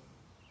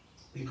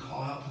 We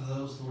call out to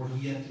those, Lord, who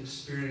yet to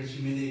experience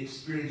you. May they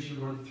experience you,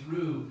 Lord,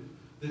 through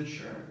the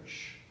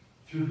church,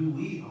 through who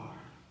we are.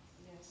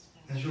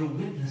 As your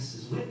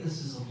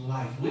witnesses of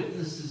life,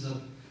 witnesses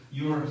of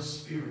your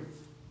spirit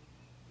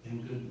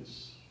and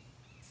goodness.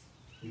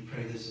 We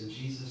pray this in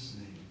Jesus'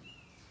 name.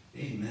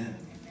 Amen.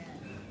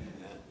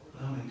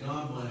 Well, may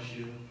God bless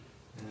you.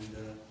 And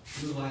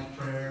if you would like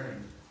prayer,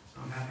 and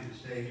I'm happy to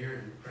stay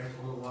here and pray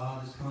for a little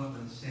while. Just come up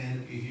and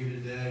stand if you're here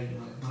today. You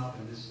want to come up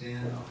and just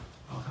stand.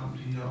 I'll come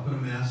to you. I'll put a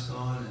mask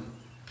on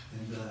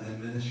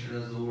and minister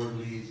as the Lord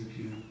leads. If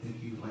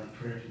you like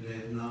prayer today,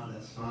 if not,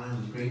 that's fine. It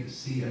was great to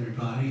see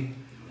everybody.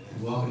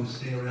 You're welcome to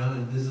stay around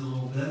and visit a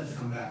little bit.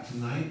 Come back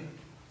tonight.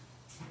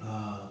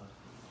 For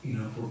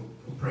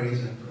praise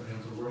and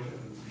for worship.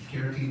 The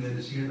care team that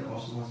is here that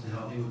also wants to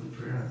help you with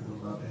the prayer, I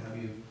would love to have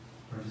you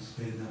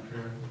participate in that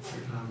prayer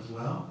time as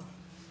well.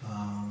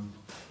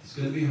 It's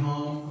good to be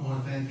home. I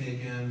want to thank you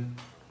again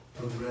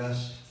for the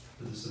rest,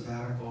 for the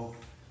sabbatical,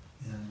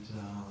 and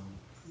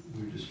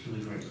we're just truly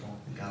grateful.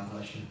 And God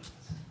bless you.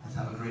 Let's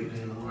have a great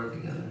day in the Lord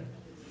together.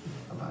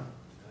 Bye-bye.